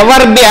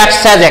never be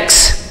acts as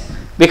x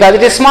because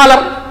it is smaller.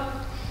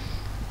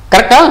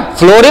 Correct?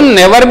 Fluorine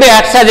never be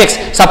acts as x.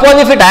 Suppose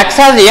if it acts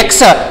as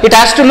x, it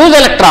has to lose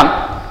electron.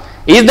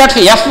 Is that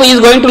F is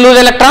going to lose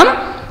electron?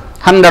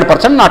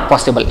 100% not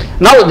possible.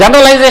 Now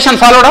generalization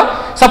followed.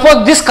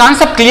 Suppose this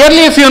concept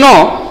clearly if you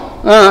know,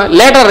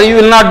 later you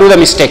will not do the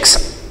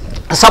mistakes.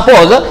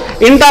 Suppose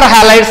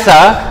interhalides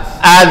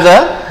as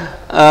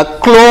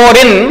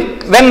chlorine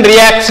when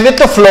reacts with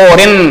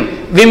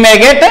fluorine, we may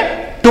get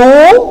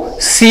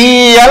 2ClF.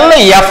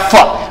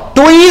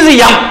 2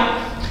 is m.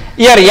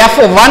 Here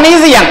F1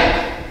 is n.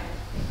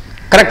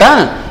 Correct?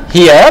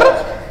 Here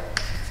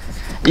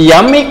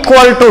m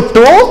equal to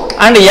 2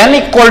 and n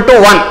equal to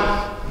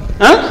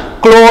 1.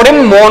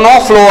 chlorine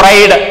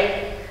monofluoride.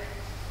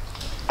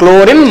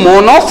 Chlorine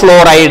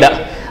monofluoride.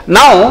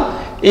 Now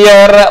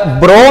your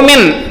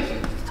bromine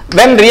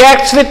when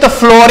reacts with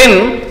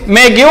fluorine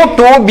may give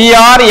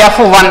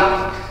 2BrF1.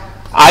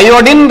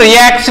 Iodine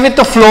reacts with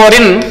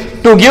fluorine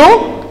to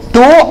give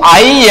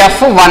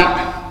 2IF1.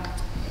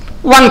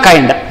 One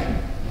kind.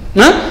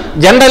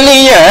 Generally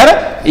here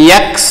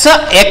X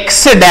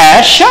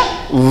dash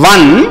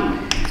 1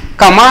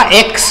 comma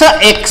X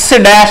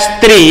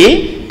dash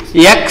 3,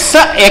 X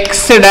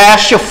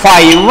dash 5,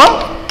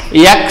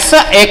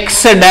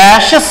 X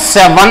dash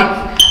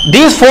 7.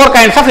 These four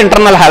kinds of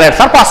internal halides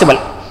are possible.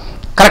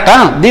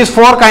 Correct? These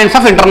four kinds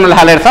of internal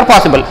halides are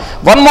possible.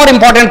 One more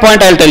important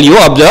point I will tell you.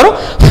 Observe.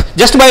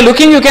 Just by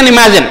looking you can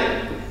imagine.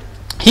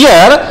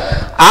 Here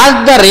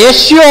as the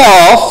ratio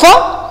of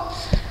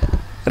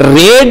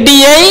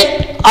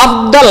radii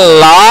of the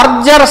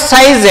larger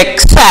size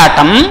X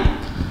atom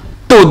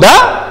to the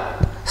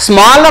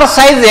smaller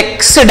size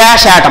X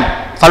dash atom.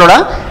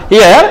 Followed?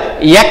 Here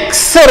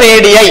X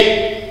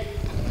radii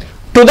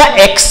to the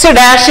X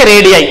dash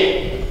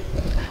radii.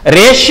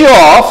 Ratio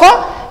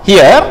of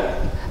here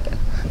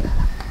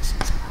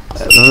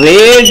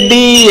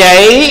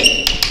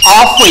radii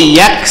of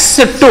X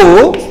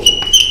to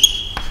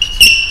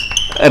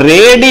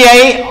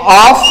radii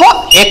of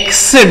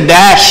X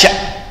dash.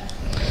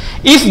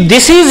 If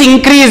this is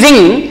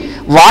increasing,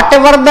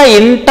 whatever the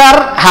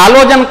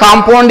inter-halogen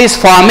compound is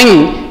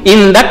forming,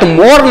 in that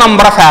more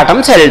number of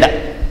atoms held.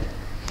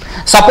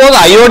 Suppose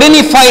iodine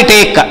if I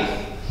take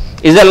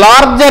is a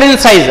larger in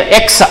size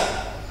X.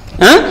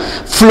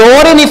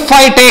 Fluorine if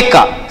I take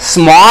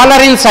smaller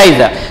in size,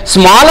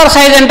 smaller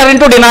size enter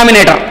into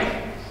denominator,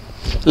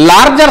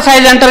 larger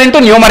size enter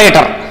into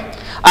numerator.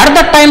 At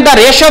that time the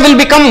ratio will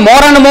become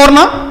more and more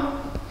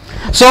now.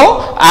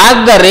 So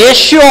as the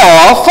ratio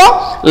of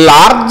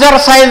larger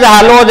size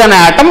halogen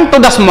atom to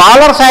the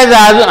smaller size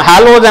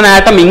halogen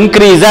atom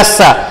increases,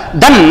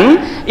 then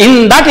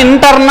in that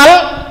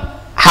internal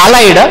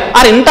halide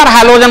or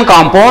interhalogen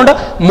compound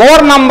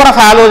more number of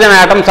halogen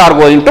atoms are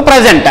going to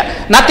present.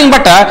 Nothing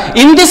but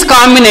in this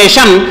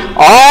combination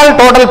all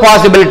total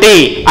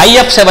possibility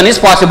IF7 is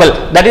possible,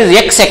 that is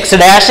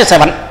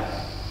XX-7.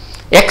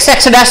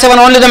 XX-7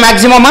 only the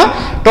maximum.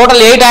 Total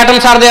 8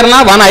 atoms are there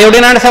now, 1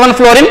 iodine and 7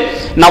 fluorine.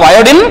 Now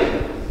iodine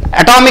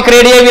atomic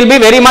radii will be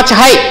very much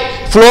high,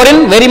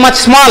 fluorine very much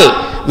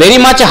small. Very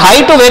much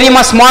high to very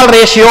much small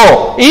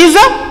ratio is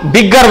a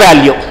bigger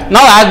value.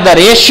 Now as the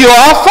ratio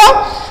of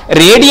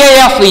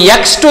radii of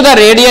X to the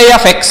radii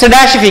of X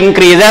dash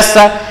increases,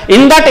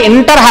 in that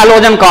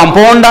interhalogen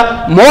compound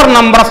more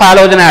number of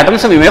halogen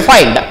atoms we may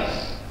find.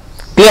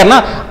 Clear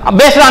na?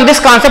 Based on this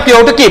concept you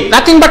have to keep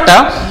nothing but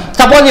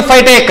suppose if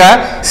I take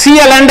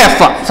Cl and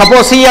F,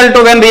 suppose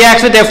Cl2 when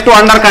reacts with F2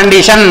 under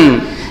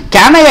condition,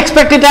 can I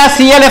expect it as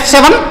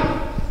ClF7?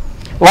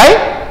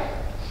 Why?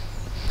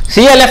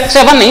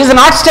 ClF7 is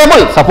not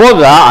stable.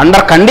 Suppose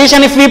under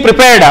condition if we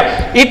prepared,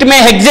 it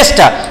may exist.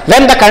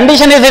 When the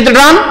condition is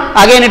withdrawn,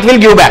 again it will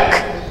give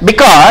back.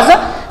 Because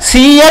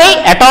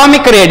Cl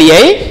atomic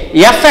radii,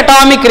 F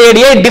atomic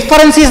radii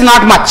difference is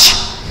not much.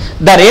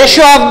 The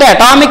ratio of the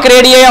atomic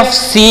radii of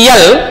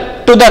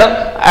Cl to the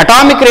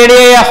atomic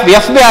radii of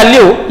F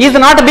value is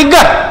not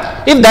bigger.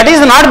 If that is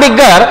not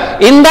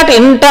bigger, in that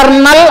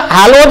internal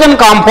halogen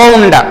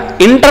compound,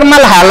 internal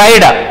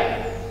halide,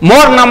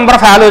 more number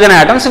of halogen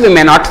atoms we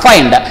may not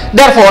find.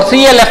 Therefore,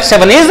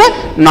 ClF7 is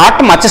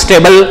not much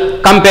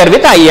stable compared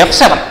with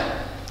IF7.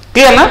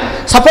 Clear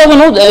na? Suppose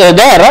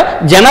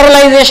there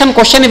generalization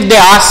question if they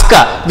ask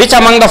which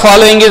among the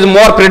following is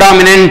more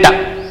predominant.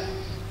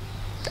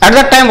 At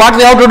that time what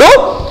we have to do?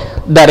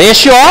 The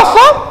ratio of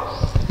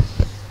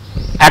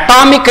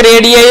atomic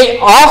radii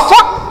of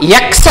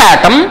X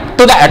atom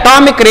to the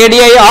atomic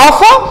radii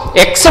of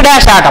X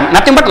dash atom,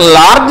 nothing but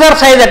larger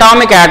size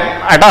atomic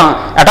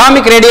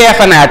radii of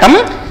an atom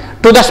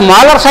to the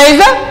smaller size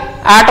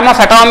atom of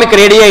atomic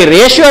radii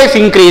ratio if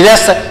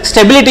increases,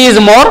 stability is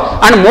more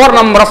and more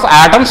number of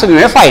atoms we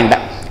may find.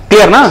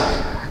 Clear na?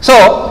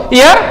 So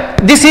here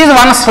this is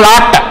one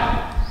slot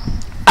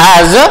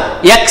as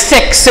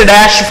XX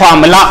dash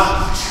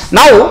formula.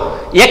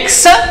 Now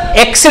X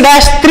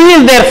dash 3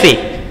 is there, see.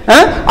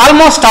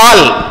 Almost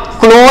all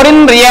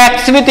chlorine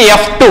reacts with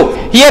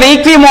F2. Here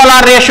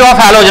equimolar ratio of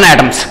halogen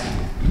atoms.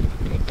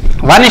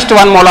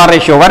 1:1 molar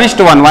ratio,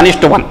 1:1,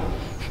 1:1.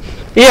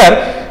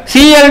 Here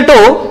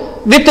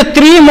Cl2 with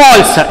 3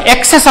 moles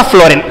excess of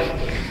fluorine.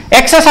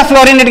 Excess of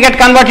fluorine it get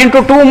converted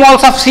into 2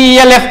 moles of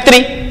ClF3.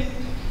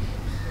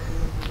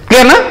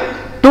 Clear na?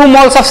 2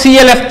 moles of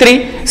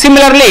ClF3.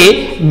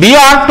 Similarly,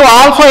 Br2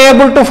 also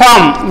able to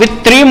form with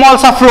 3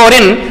 moles of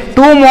fluorine,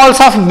 2 moles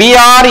of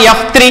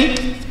BrF3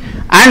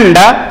 and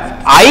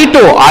I2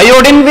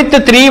 iodine with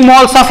 3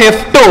 moles of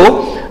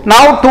F2,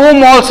 now 2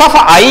 moles of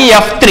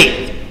IF3.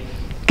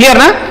 Clear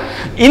na?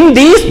 In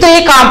these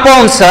 3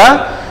 compounds,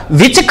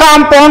 which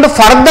compound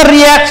further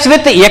reacts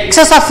with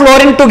excess of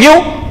fluorine to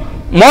give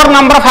more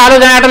number of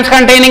halogen atoms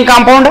containing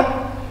compound?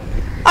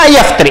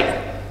 IF3.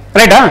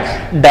 right?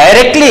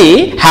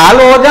 Directly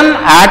halogen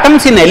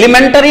atoms in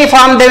elementary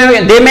form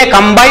they may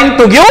combine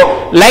to give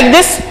like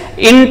this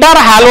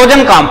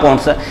interhalogen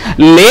compounds.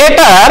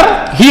 Later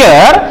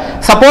here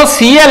suppose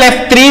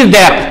ClF3 is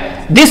there,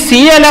 this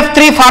ClF3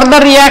 further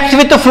reacts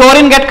with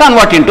fluorine, get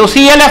converted into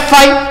ClF5.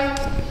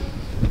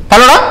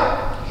 Follow?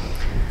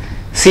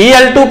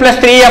 Cl2 plus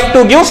 3F2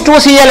 gives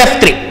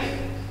 2ClF3.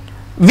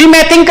 We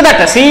may think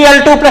that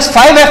Cl2 plus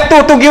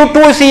 5F2 to give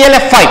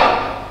 2ClF5.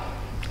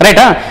 Right?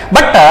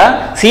 But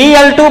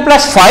Cl2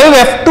 plus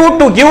 5F2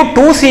 to give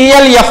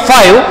 2ClF5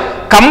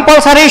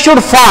 compulsory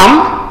should form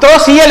through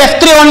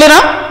ClF3 only, na?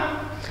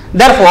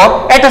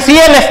 Therefore, at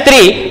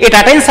ClF3 it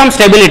attains some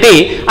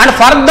stability and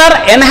further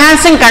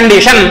enhancing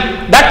condition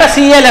that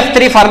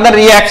ClF3 further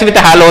reacts with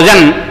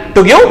halogen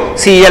to give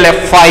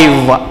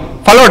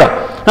ClF5. Followed?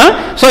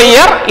 So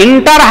here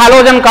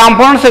interhalogen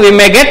compounds we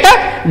may get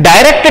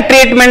direct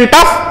treatment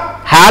of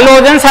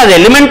halogens as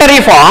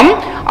elementary form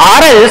or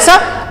else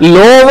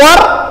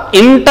lower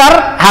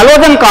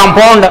interhalogen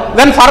compound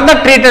when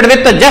further treated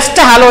with just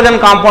halogen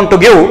compound to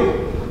give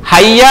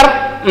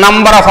higher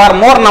number of or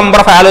more number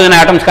of halogen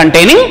atoms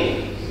containing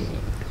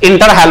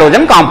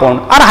interhalogen compound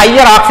or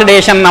higher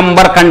oxidation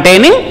number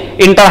containing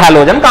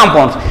interhalogen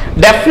compounds.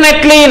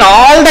 Definitely in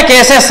all the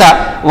cases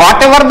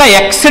whatever the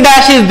X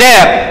dash is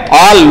there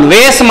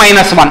always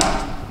 -1.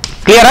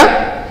 Clear?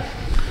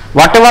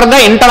 Whatever the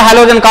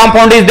interhalogen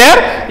compound is there,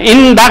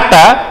 in that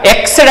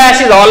X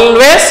dash is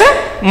always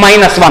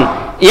 -1.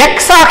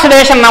 X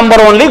oxidation number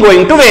only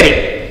going to vary.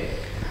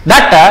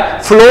 That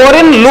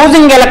fluorine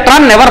losing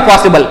electron never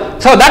possible.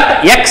 So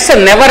that X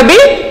never be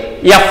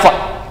F.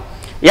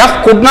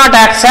 F could not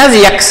act as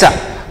X.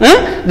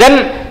 Then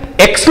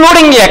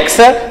excluding X,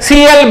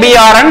 Cl,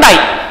 Br and I.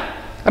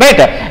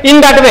 Right?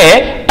 In that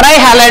way,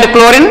 trihalide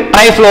chlorine,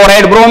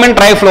 trifluoride bromine,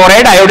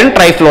 trifluoride iodine,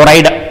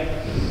 trifluoride.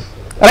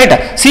 Right?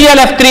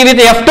 ClF3 with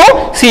F2,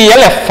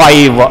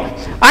 ClF5.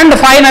 And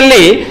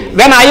finally,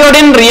 when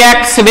iodine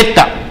reacts with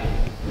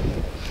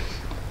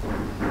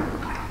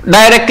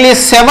directly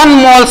 7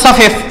 moles of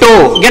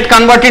F2 get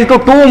converted into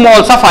 2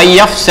 moles of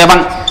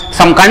IF7.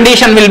 Some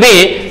condition will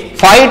be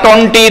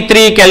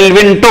 523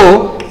 Kelvin to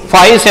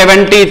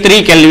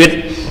 573 Kelvin.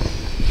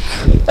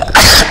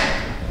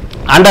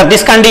 Under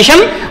this condition,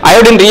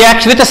 iodine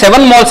reacts with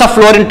 7 moles of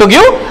fluorine to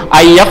give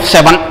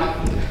IF7.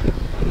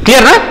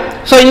 Clear, na?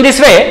 So in this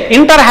way,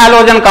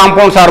 interhalogen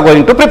compounds are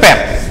going to prepare.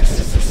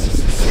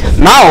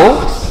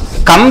 Now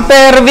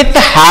compare with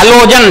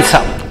halogens.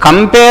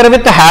 Compare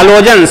with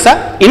halogens.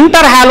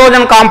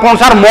 Interhalogen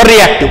compounds are more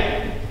reactive.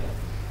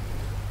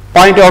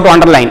 Point you have to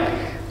underline.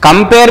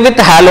 Compare with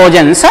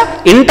halogens.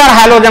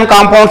 Interhalogen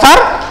compounds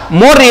are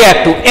more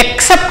reactive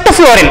except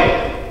fluorine.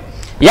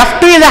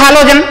 F2 is a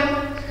halogen.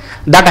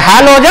 That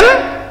halogen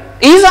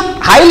is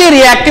highly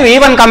reactive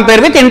even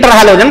compared with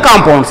interhalogen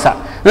compounds.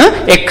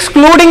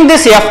 Excluding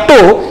this F2,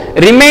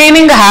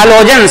 remaining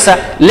halogens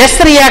less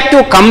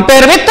reactive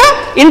compared with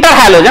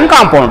interhalogen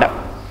compound.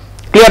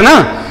 Clear, na?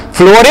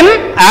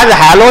 Fluorine as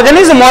halogen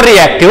is more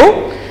reactive.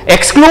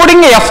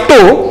 Excluding F2,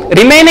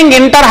 remaining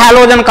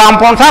interhalogen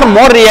compounds are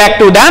more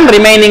reactive than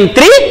remaining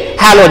 3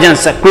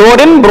 halogens.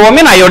 Chlorine,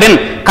 bromine,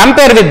 iodine.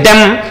 Compare with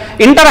them,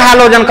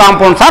 interhalogen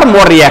compounds are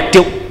more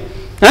reactive.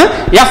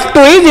 F2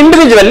 is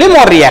individually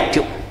more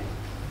reactive.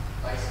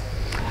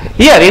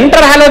 Here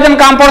interhalogen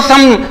compounds,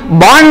 some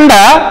bond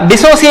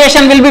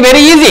dissociation will be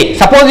very easy.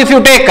 Suppose if you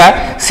take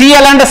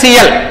Cl and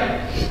Cl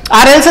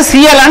or else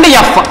Cl and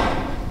F.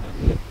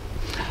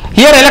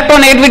 Here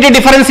electronegativity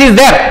difference is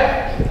there.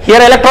 Here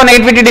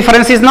electronegativity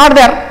difference is not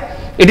there.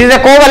 It is a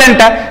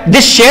covalent.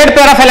 This shared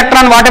pair of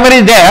electron whatever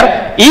is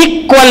there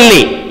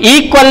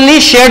equally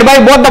shared by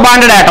both the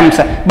bonded atoms.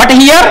 But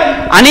here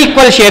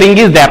unequal sharing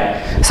is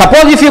there.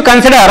 Suppose if you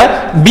consider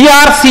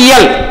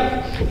BrCl,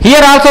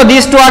 here also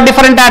these two are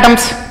different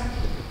atoms,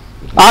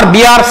 or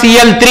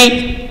BrCl3,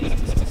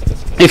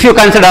 if you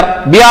consider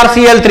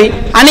BrCl3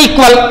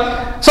 unequal.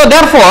 So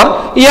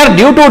therefore, here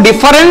due to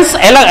difference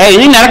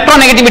in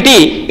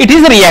electronegativity, it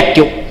is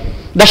reactive.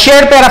 The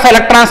shared pair of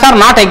electrons are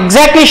not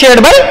exactly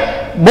shared by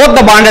both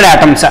the bonded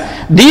atoms.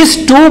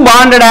 These two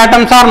bonded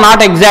atoms are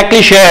not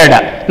exactly shared.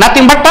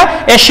 Nothing but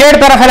a shared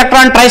pair of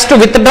electron tries to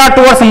withdraw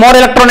towards more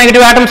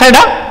electronegative atom side.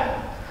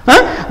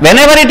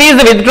 Whenever it is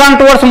withdrawn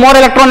towards more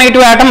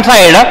electronegative atom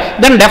side,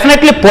 then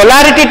definitely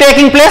polarity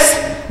taking place.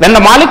 When the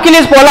molecule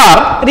is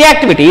polar,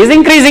 reactivity is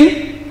increasing.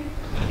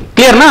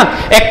 Clear, na?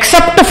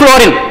 Except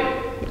fluorine.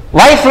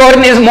 Why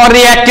fluorine is more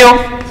reactive?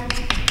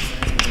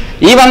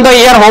 Even though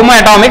here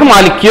homoatomic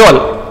molecule,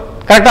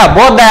 correct?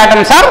 Both the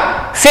atoms are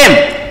same.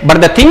 But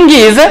the thing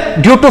is,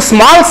 due to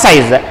small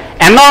size,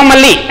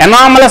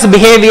 anomalous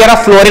behavior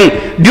of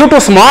fluorine, due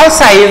to small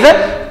size,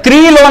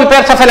 3 lone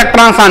pairs of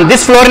electrons on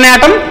this fluorine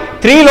atom,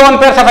 3 lone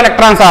pairs of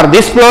electrons are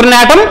this fluorine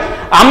atom.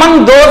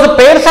 Among those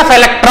pairs of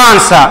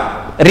electrons,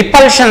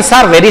 repulsions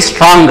are very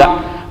strong.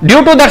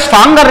 Due to the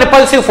stronger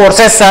repulsive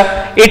forces,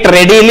 it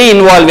readily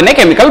involves in a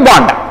chemical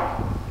bond.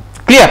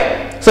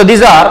 Clear? So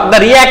these are the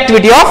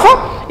reactivity of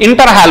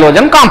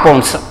interhalogen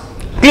compounds.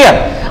 Clear?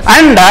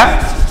 And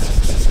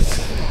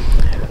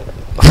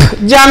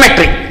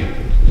geometry.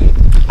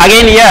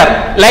 Again here,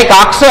 like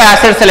oxo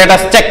acids, let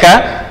us check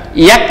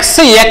X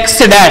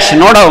dash,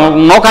 no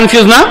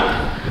confusion.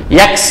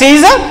 X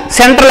is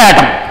central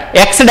atom,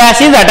 X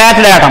dash is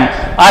attached atom,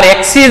 or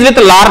X is with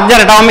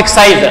larger atomic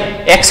size,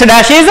 X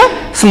dash is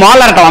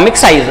smaller atomic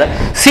size.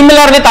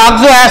 Similar with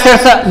oxo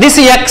acids, this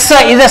X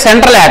is a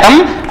central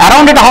atom,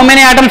 around it how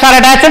many atoms are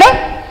attached?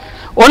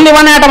 Only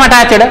one atom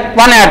attached,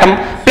 one atom,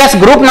 plus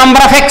group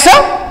number of X,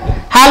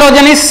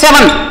 halogen is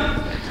 7.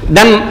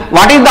 Then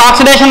what is the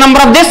oxidation number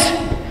of this?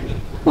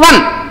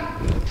 1.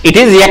 It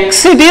is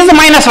X, it is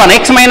minus 1,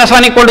 X minus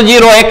 1 equal to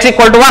 0, X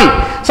equal to 1.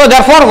 So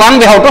therefore 1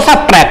 we have to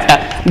subtract.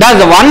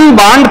 Thus 1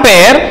 bond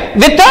pair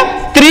with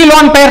 3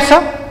 lone pairs.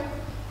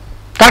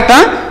 Correct?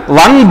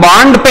 1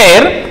 bond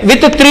pair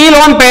with 3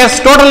 lone pairs,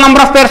 total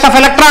number of pairs of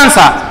electrons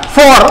 4,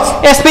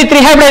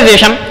 sp3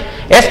 hybridization.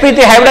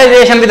 sp3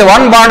 hybridization with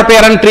 1 bond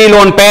pair and 3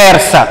 lone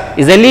pairs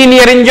is a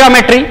linear in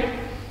geometry.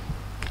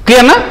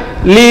 Clear na?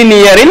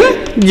 Linear in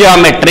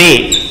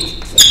geometry.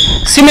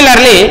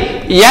 Similarly,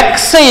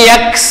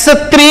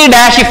 X3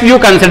 dash if you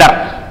consider,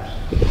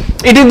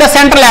 it is the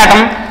central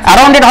atom,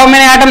 around it how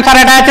many atoms are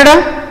attached?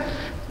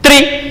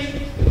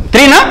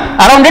 3 na?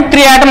 Around it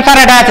 3 atoms are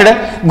attached.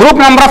 Group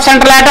number of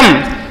central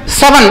atom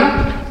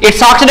 7,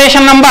 its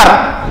oxidation number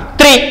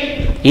 3,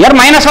 here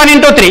minus 1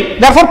 into 3,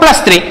 therefore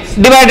plus 3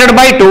 divided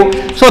by 2.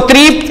 So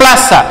 3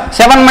 plus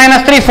 7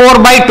 minus 3, 4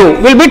 by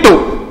 2 will be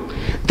 2.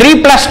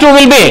 3 plus 2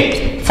 will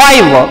be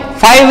 5.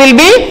 5 will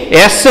be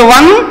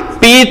S1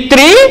 P3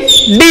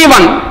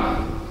 D1.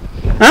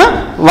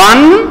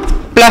 1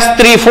 plus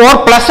 3,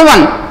 4 plus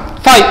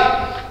 1,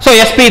 5. So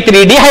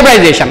sp3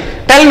 dehybridization.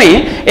 Tell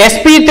me,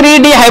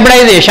 sp3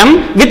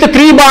 dehybridization with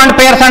 3 bond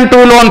pairs and 2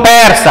 lone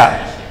pairs,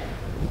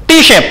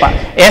 T shape.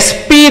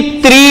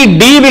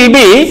 sp3d will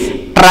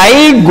be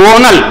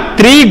trigonal,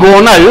 3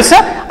 gonals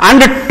and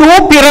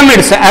 2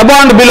 pyramids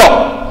above and below.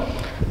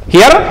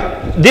 Here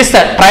this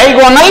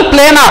trigonal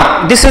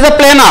planar, this is a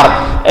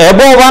planar,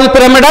 above one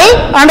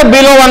pyramidal and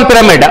below one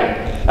pyramid,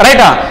 right?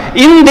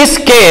 In this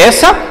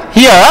case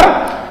here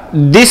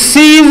this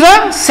is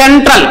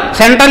central,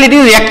 it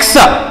is X.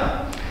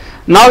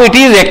 Now it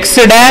is X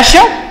dash,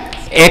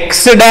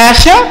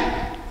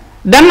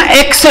 then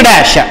X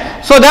dash.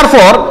 So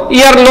therefore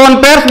here lone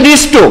pairs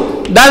these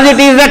two, thus it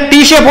is a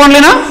T shape only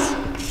na?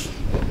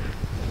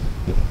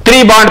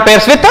 3 bond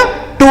pairs with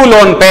 2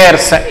 lone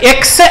pairs,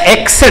 X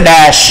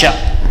dash.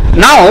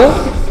 Now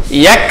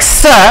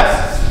X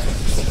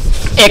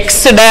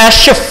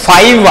dash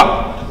 5,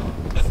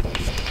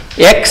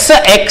 X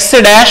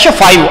dash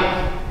 5.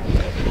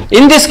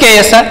 In this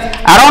case,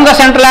 around the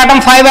central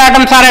atom 5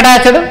 atoms are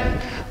attached.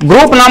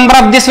 Group number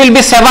of this will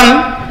be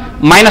 7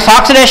 minus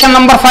oxidation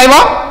number 5,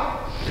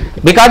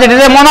 because it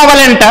is a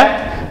monovalent,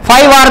 5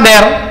 are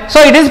there,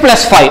 so it is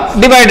plus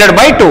 5 divided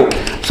by 2.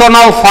 So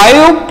now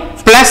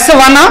 5 plus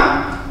 1,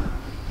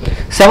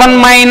 7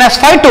 minus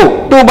 5,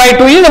 2, 2 by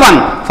 2 is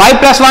 1, 5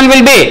 plus 1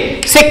 will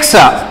be 6,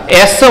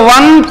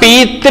 S1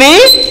 P3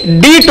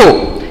 D2,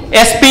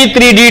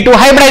 sp3 D2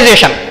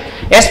 hybridization.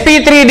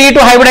 sp3 D2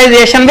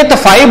 hybridization with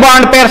 5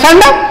 bond pairs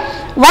and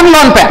 1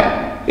 lone pair.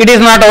 It is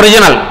not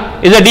original,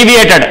 it is a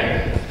deviated,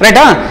 right?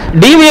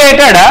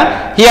 Deviated,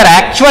 here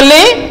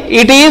actually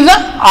it is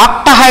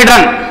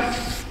octahedron.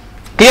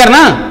 Clear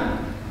na?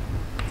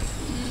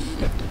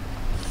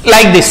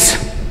 Like this.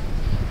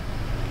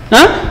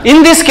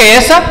 In this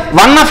case,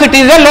 one of it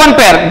is a lone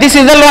pair, this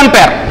is a lone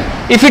pair.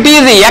 If it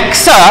is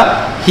X,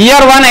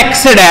 here one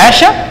X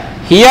dash,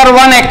 here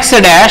one X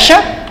dash,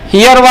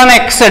 here one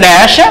X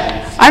dash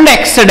and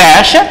X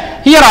dash,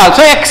 here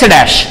also X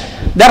dash.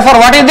 Therefore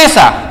what is this?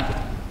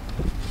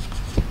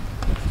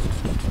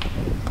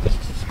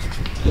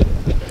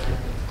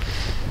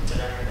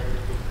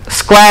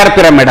 Square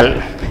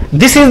pyramidal.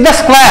 This is the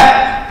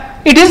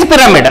square, it is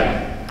pyramid,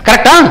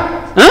 correct?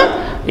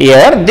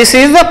 Here this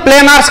is the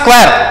planar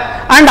square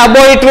and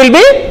above it will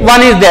be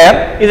one is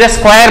there, is a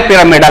square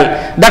pyramidal.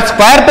 That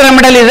square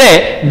pyramidal is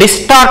a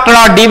distorted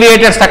or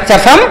deviated structure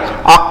from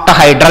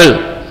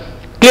octahedral.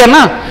 Clear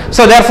na?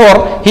 So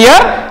therefore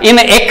here in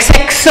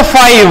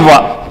XX5,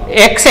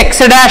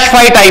 XX dash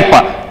 5 type,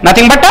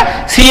 nothing but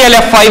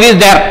CLF5 is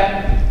there.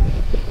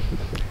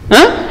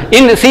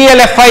 In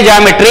CLF5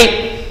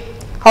 geometry,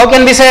 how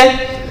can we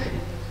say?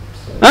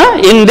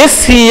 In this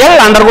Cl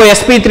undergo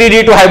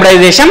sp3d2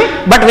 hybridization,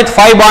 but with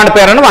 5 bond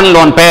pair and 1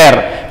 lone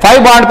pair.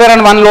 5 bond pair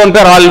and 1 lone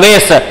pair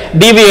always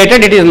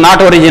deviated, it is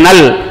not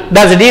original.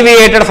 Thus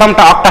deviated from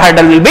the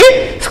octahedral will be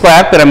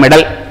square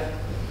pyramidal.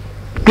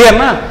 Clear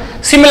na?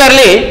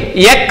 Similarly,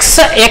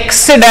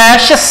 XX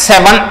dash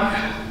 7,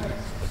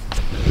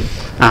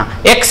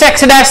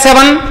 XX dash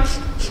 7,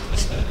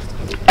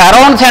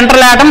 around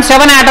central atom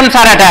 7 atoms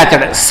are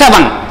attached,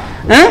 7.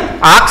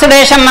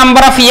 Oxidation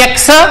number of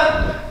X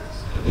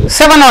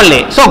 7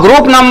 only. So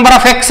group number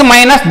of X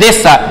minus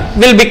this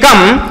will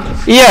become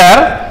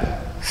here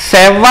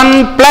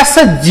 7 plus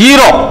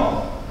 0.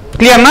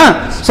 Clear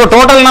na? So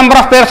total number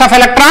of pairs of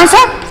electrons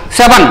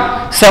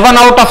 7. 7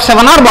 out of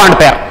 7 are bond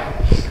pair.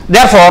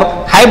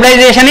 Therefore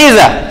hybridization is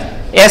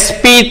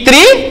sp3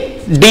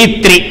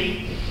 d3.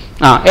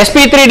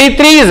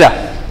 sp3d3 is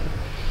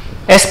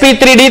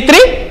sp3d3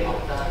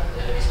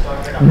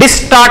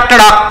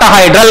 distorted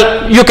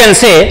octahedral, you can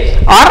say,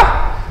 or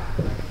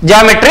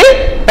geometry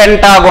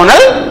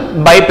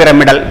pentagonal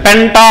bipyramidal.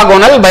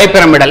 Pentagonal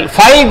bipyramidal.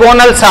 5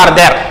 gonals are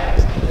there.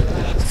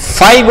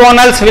 5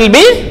 gonals will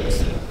be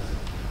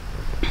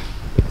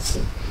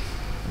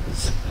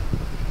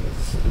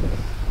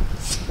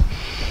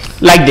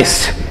like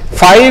this.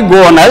 5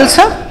 gonals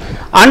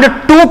and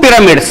 2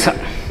 pyramids.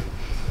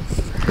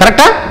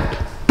 Correct?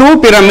 2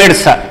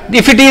 pyramids.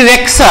 If it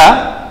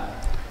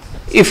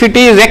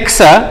is x,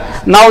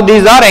 now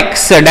these are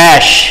x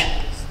dash,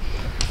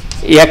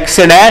 x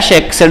dash,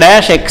 x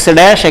dash, x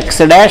dash, x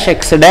dash,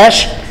 x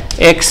dash,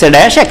 x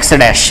dash, x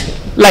dash,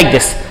 like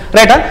this.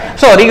 Right?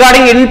 So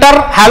regarding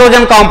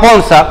inter-halogen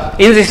compounds,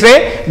 in this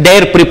way,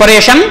 their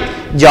preparation,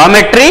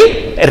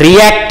 geometry,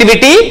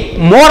 reactivity,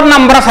 more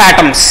number of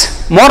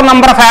atoms. More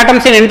number of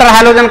atoms in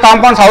inter-halogen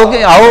compounds, how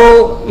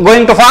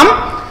going to form?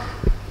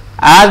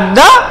 As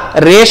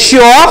the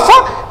ratio of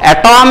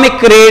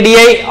atomic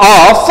radii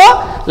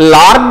of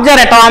larger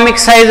atomic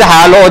size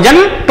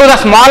halogen to the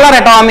smaller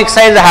atomic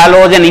size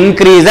halogen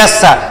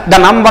increases, the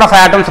number of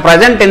atoms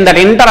present in that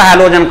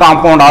inter-halogen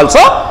compound also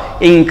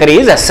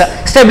increases,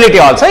 stability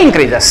also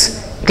increases.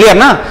 Clear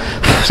na?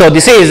 So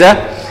this is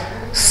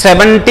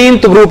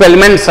 17th group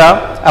elements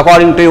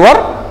according to your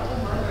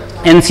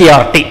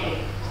NCERT.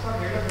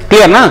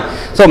 Clear na?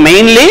 So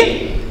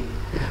mainly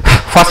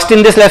first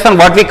in this lesson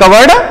what we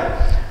covered,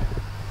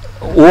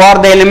 who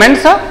are the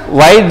elements,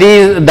 why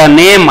the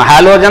name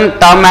halogen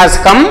term has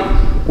come,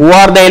 who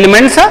are the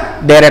elements,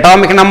 their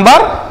atomic number,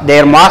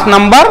 their mass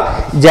number,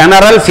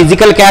 general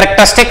physical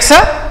characteristics,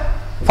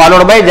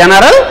 followed by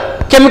general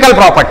chemical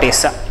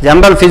properties,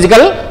 general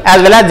physical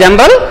as well as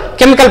general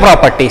chemical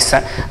properties.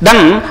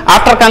 Then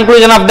after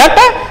conclusion of that,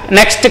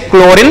 next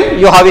chlorine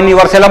you have in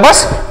your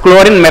syllabus,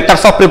 chlorine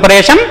methods of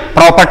preparation,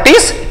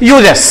 properties,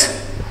 uses,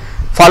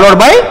 followed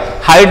by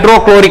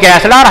hydrochloric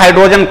acid or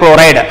hydrogen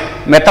chloride.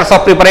 Methods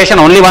of preparation,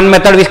 only one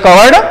method is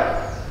covered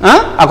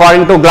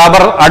according to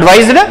Glauber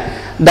advised.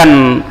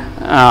 Then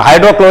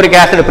hydrochloric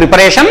acid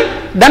preparation,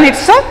 then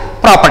its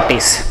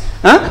properties.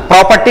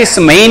 Properties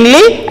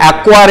mainly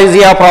aqua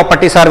regia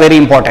properties are very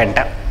important.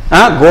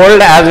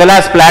 Gold as well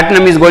as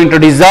platinum is going to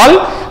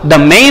dissolve. The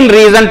main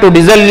reason to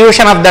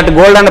dissolution of that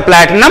gold and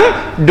platinum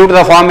due to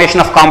the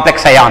formation of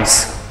complex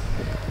ions.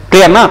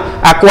 Clear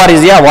na? Aqua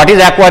regia, what is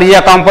aqua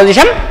regia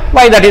composition?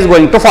 Why that is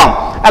going to form?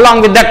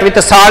 Along with that, with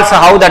the salts,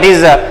 how that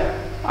is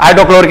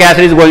hydrochloric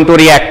acid is going to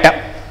react.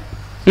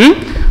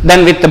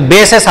 Then with the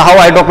bases, how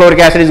hydrochloric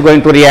acid is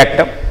going to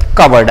react,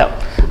 covered.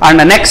 And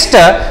next,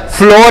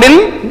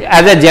 fluorine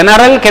as a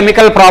general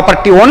chemical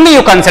property only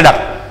you consider.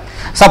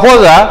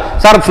 Suppose,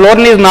 sir,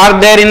 fluorine is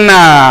not there in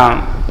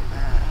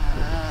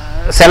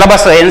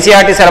syllabus,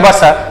 NCERT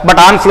syllabus, but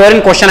on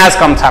fluorine question has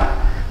come, sir.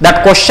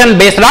 That question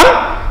based on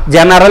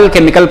general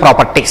chemical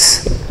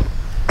properties.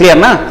 Clear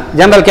na?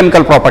 General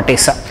chemical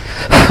properties.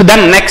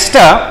 Then next,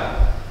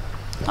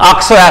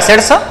 oxo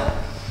acids,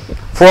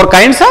 4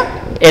 kinds,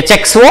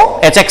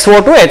 HXO,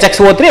 HXO2,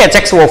 HXO3,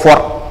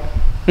 HXO4.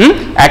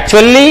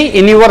 Actually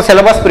in your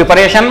syllabus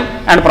preparation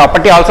and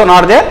property also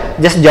not there,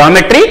 just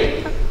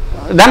geometry.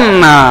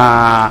 Then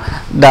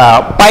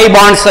the pi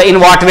bonds in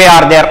what way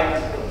are there?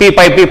 P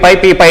pi, P pi,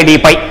 P pi, D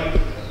pi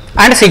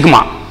and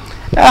sigma.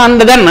 And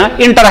then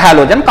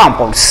interhalogen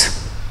compounds.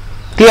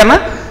 Clear na?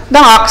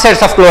 Then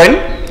oxides of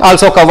chlorine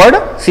also covered,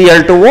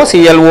 Cl2O,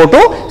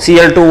 ClO2,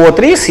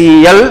 Cl2O3,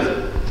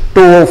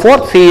 Cl2O4,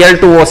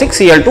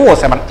 Cl2O6,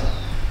 Cl2O7.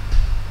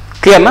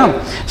 Clear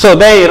na? So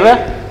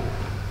their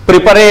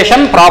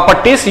preparation,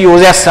 properties,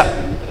 uses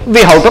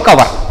we have to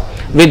cover.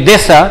 With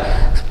this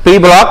P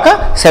block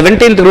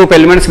 17th group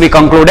elements we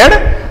concluded,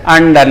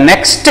 and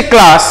next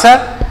class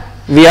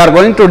we are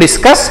going to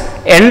discuss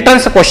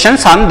entrance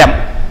questions on them.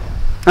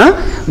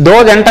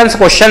 Those entrance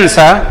questions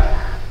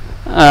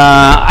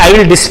I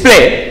will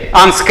display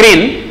on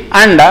screen,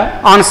 and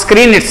on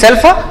screen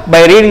itself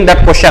by reading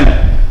that question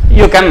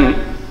you can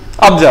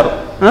observe.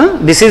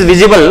 This is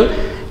visible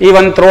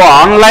even through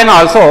online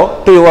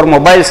also to your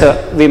mobiles,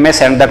 we may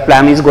send that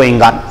plan is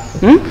going on.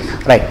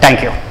 Right,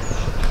 thank you.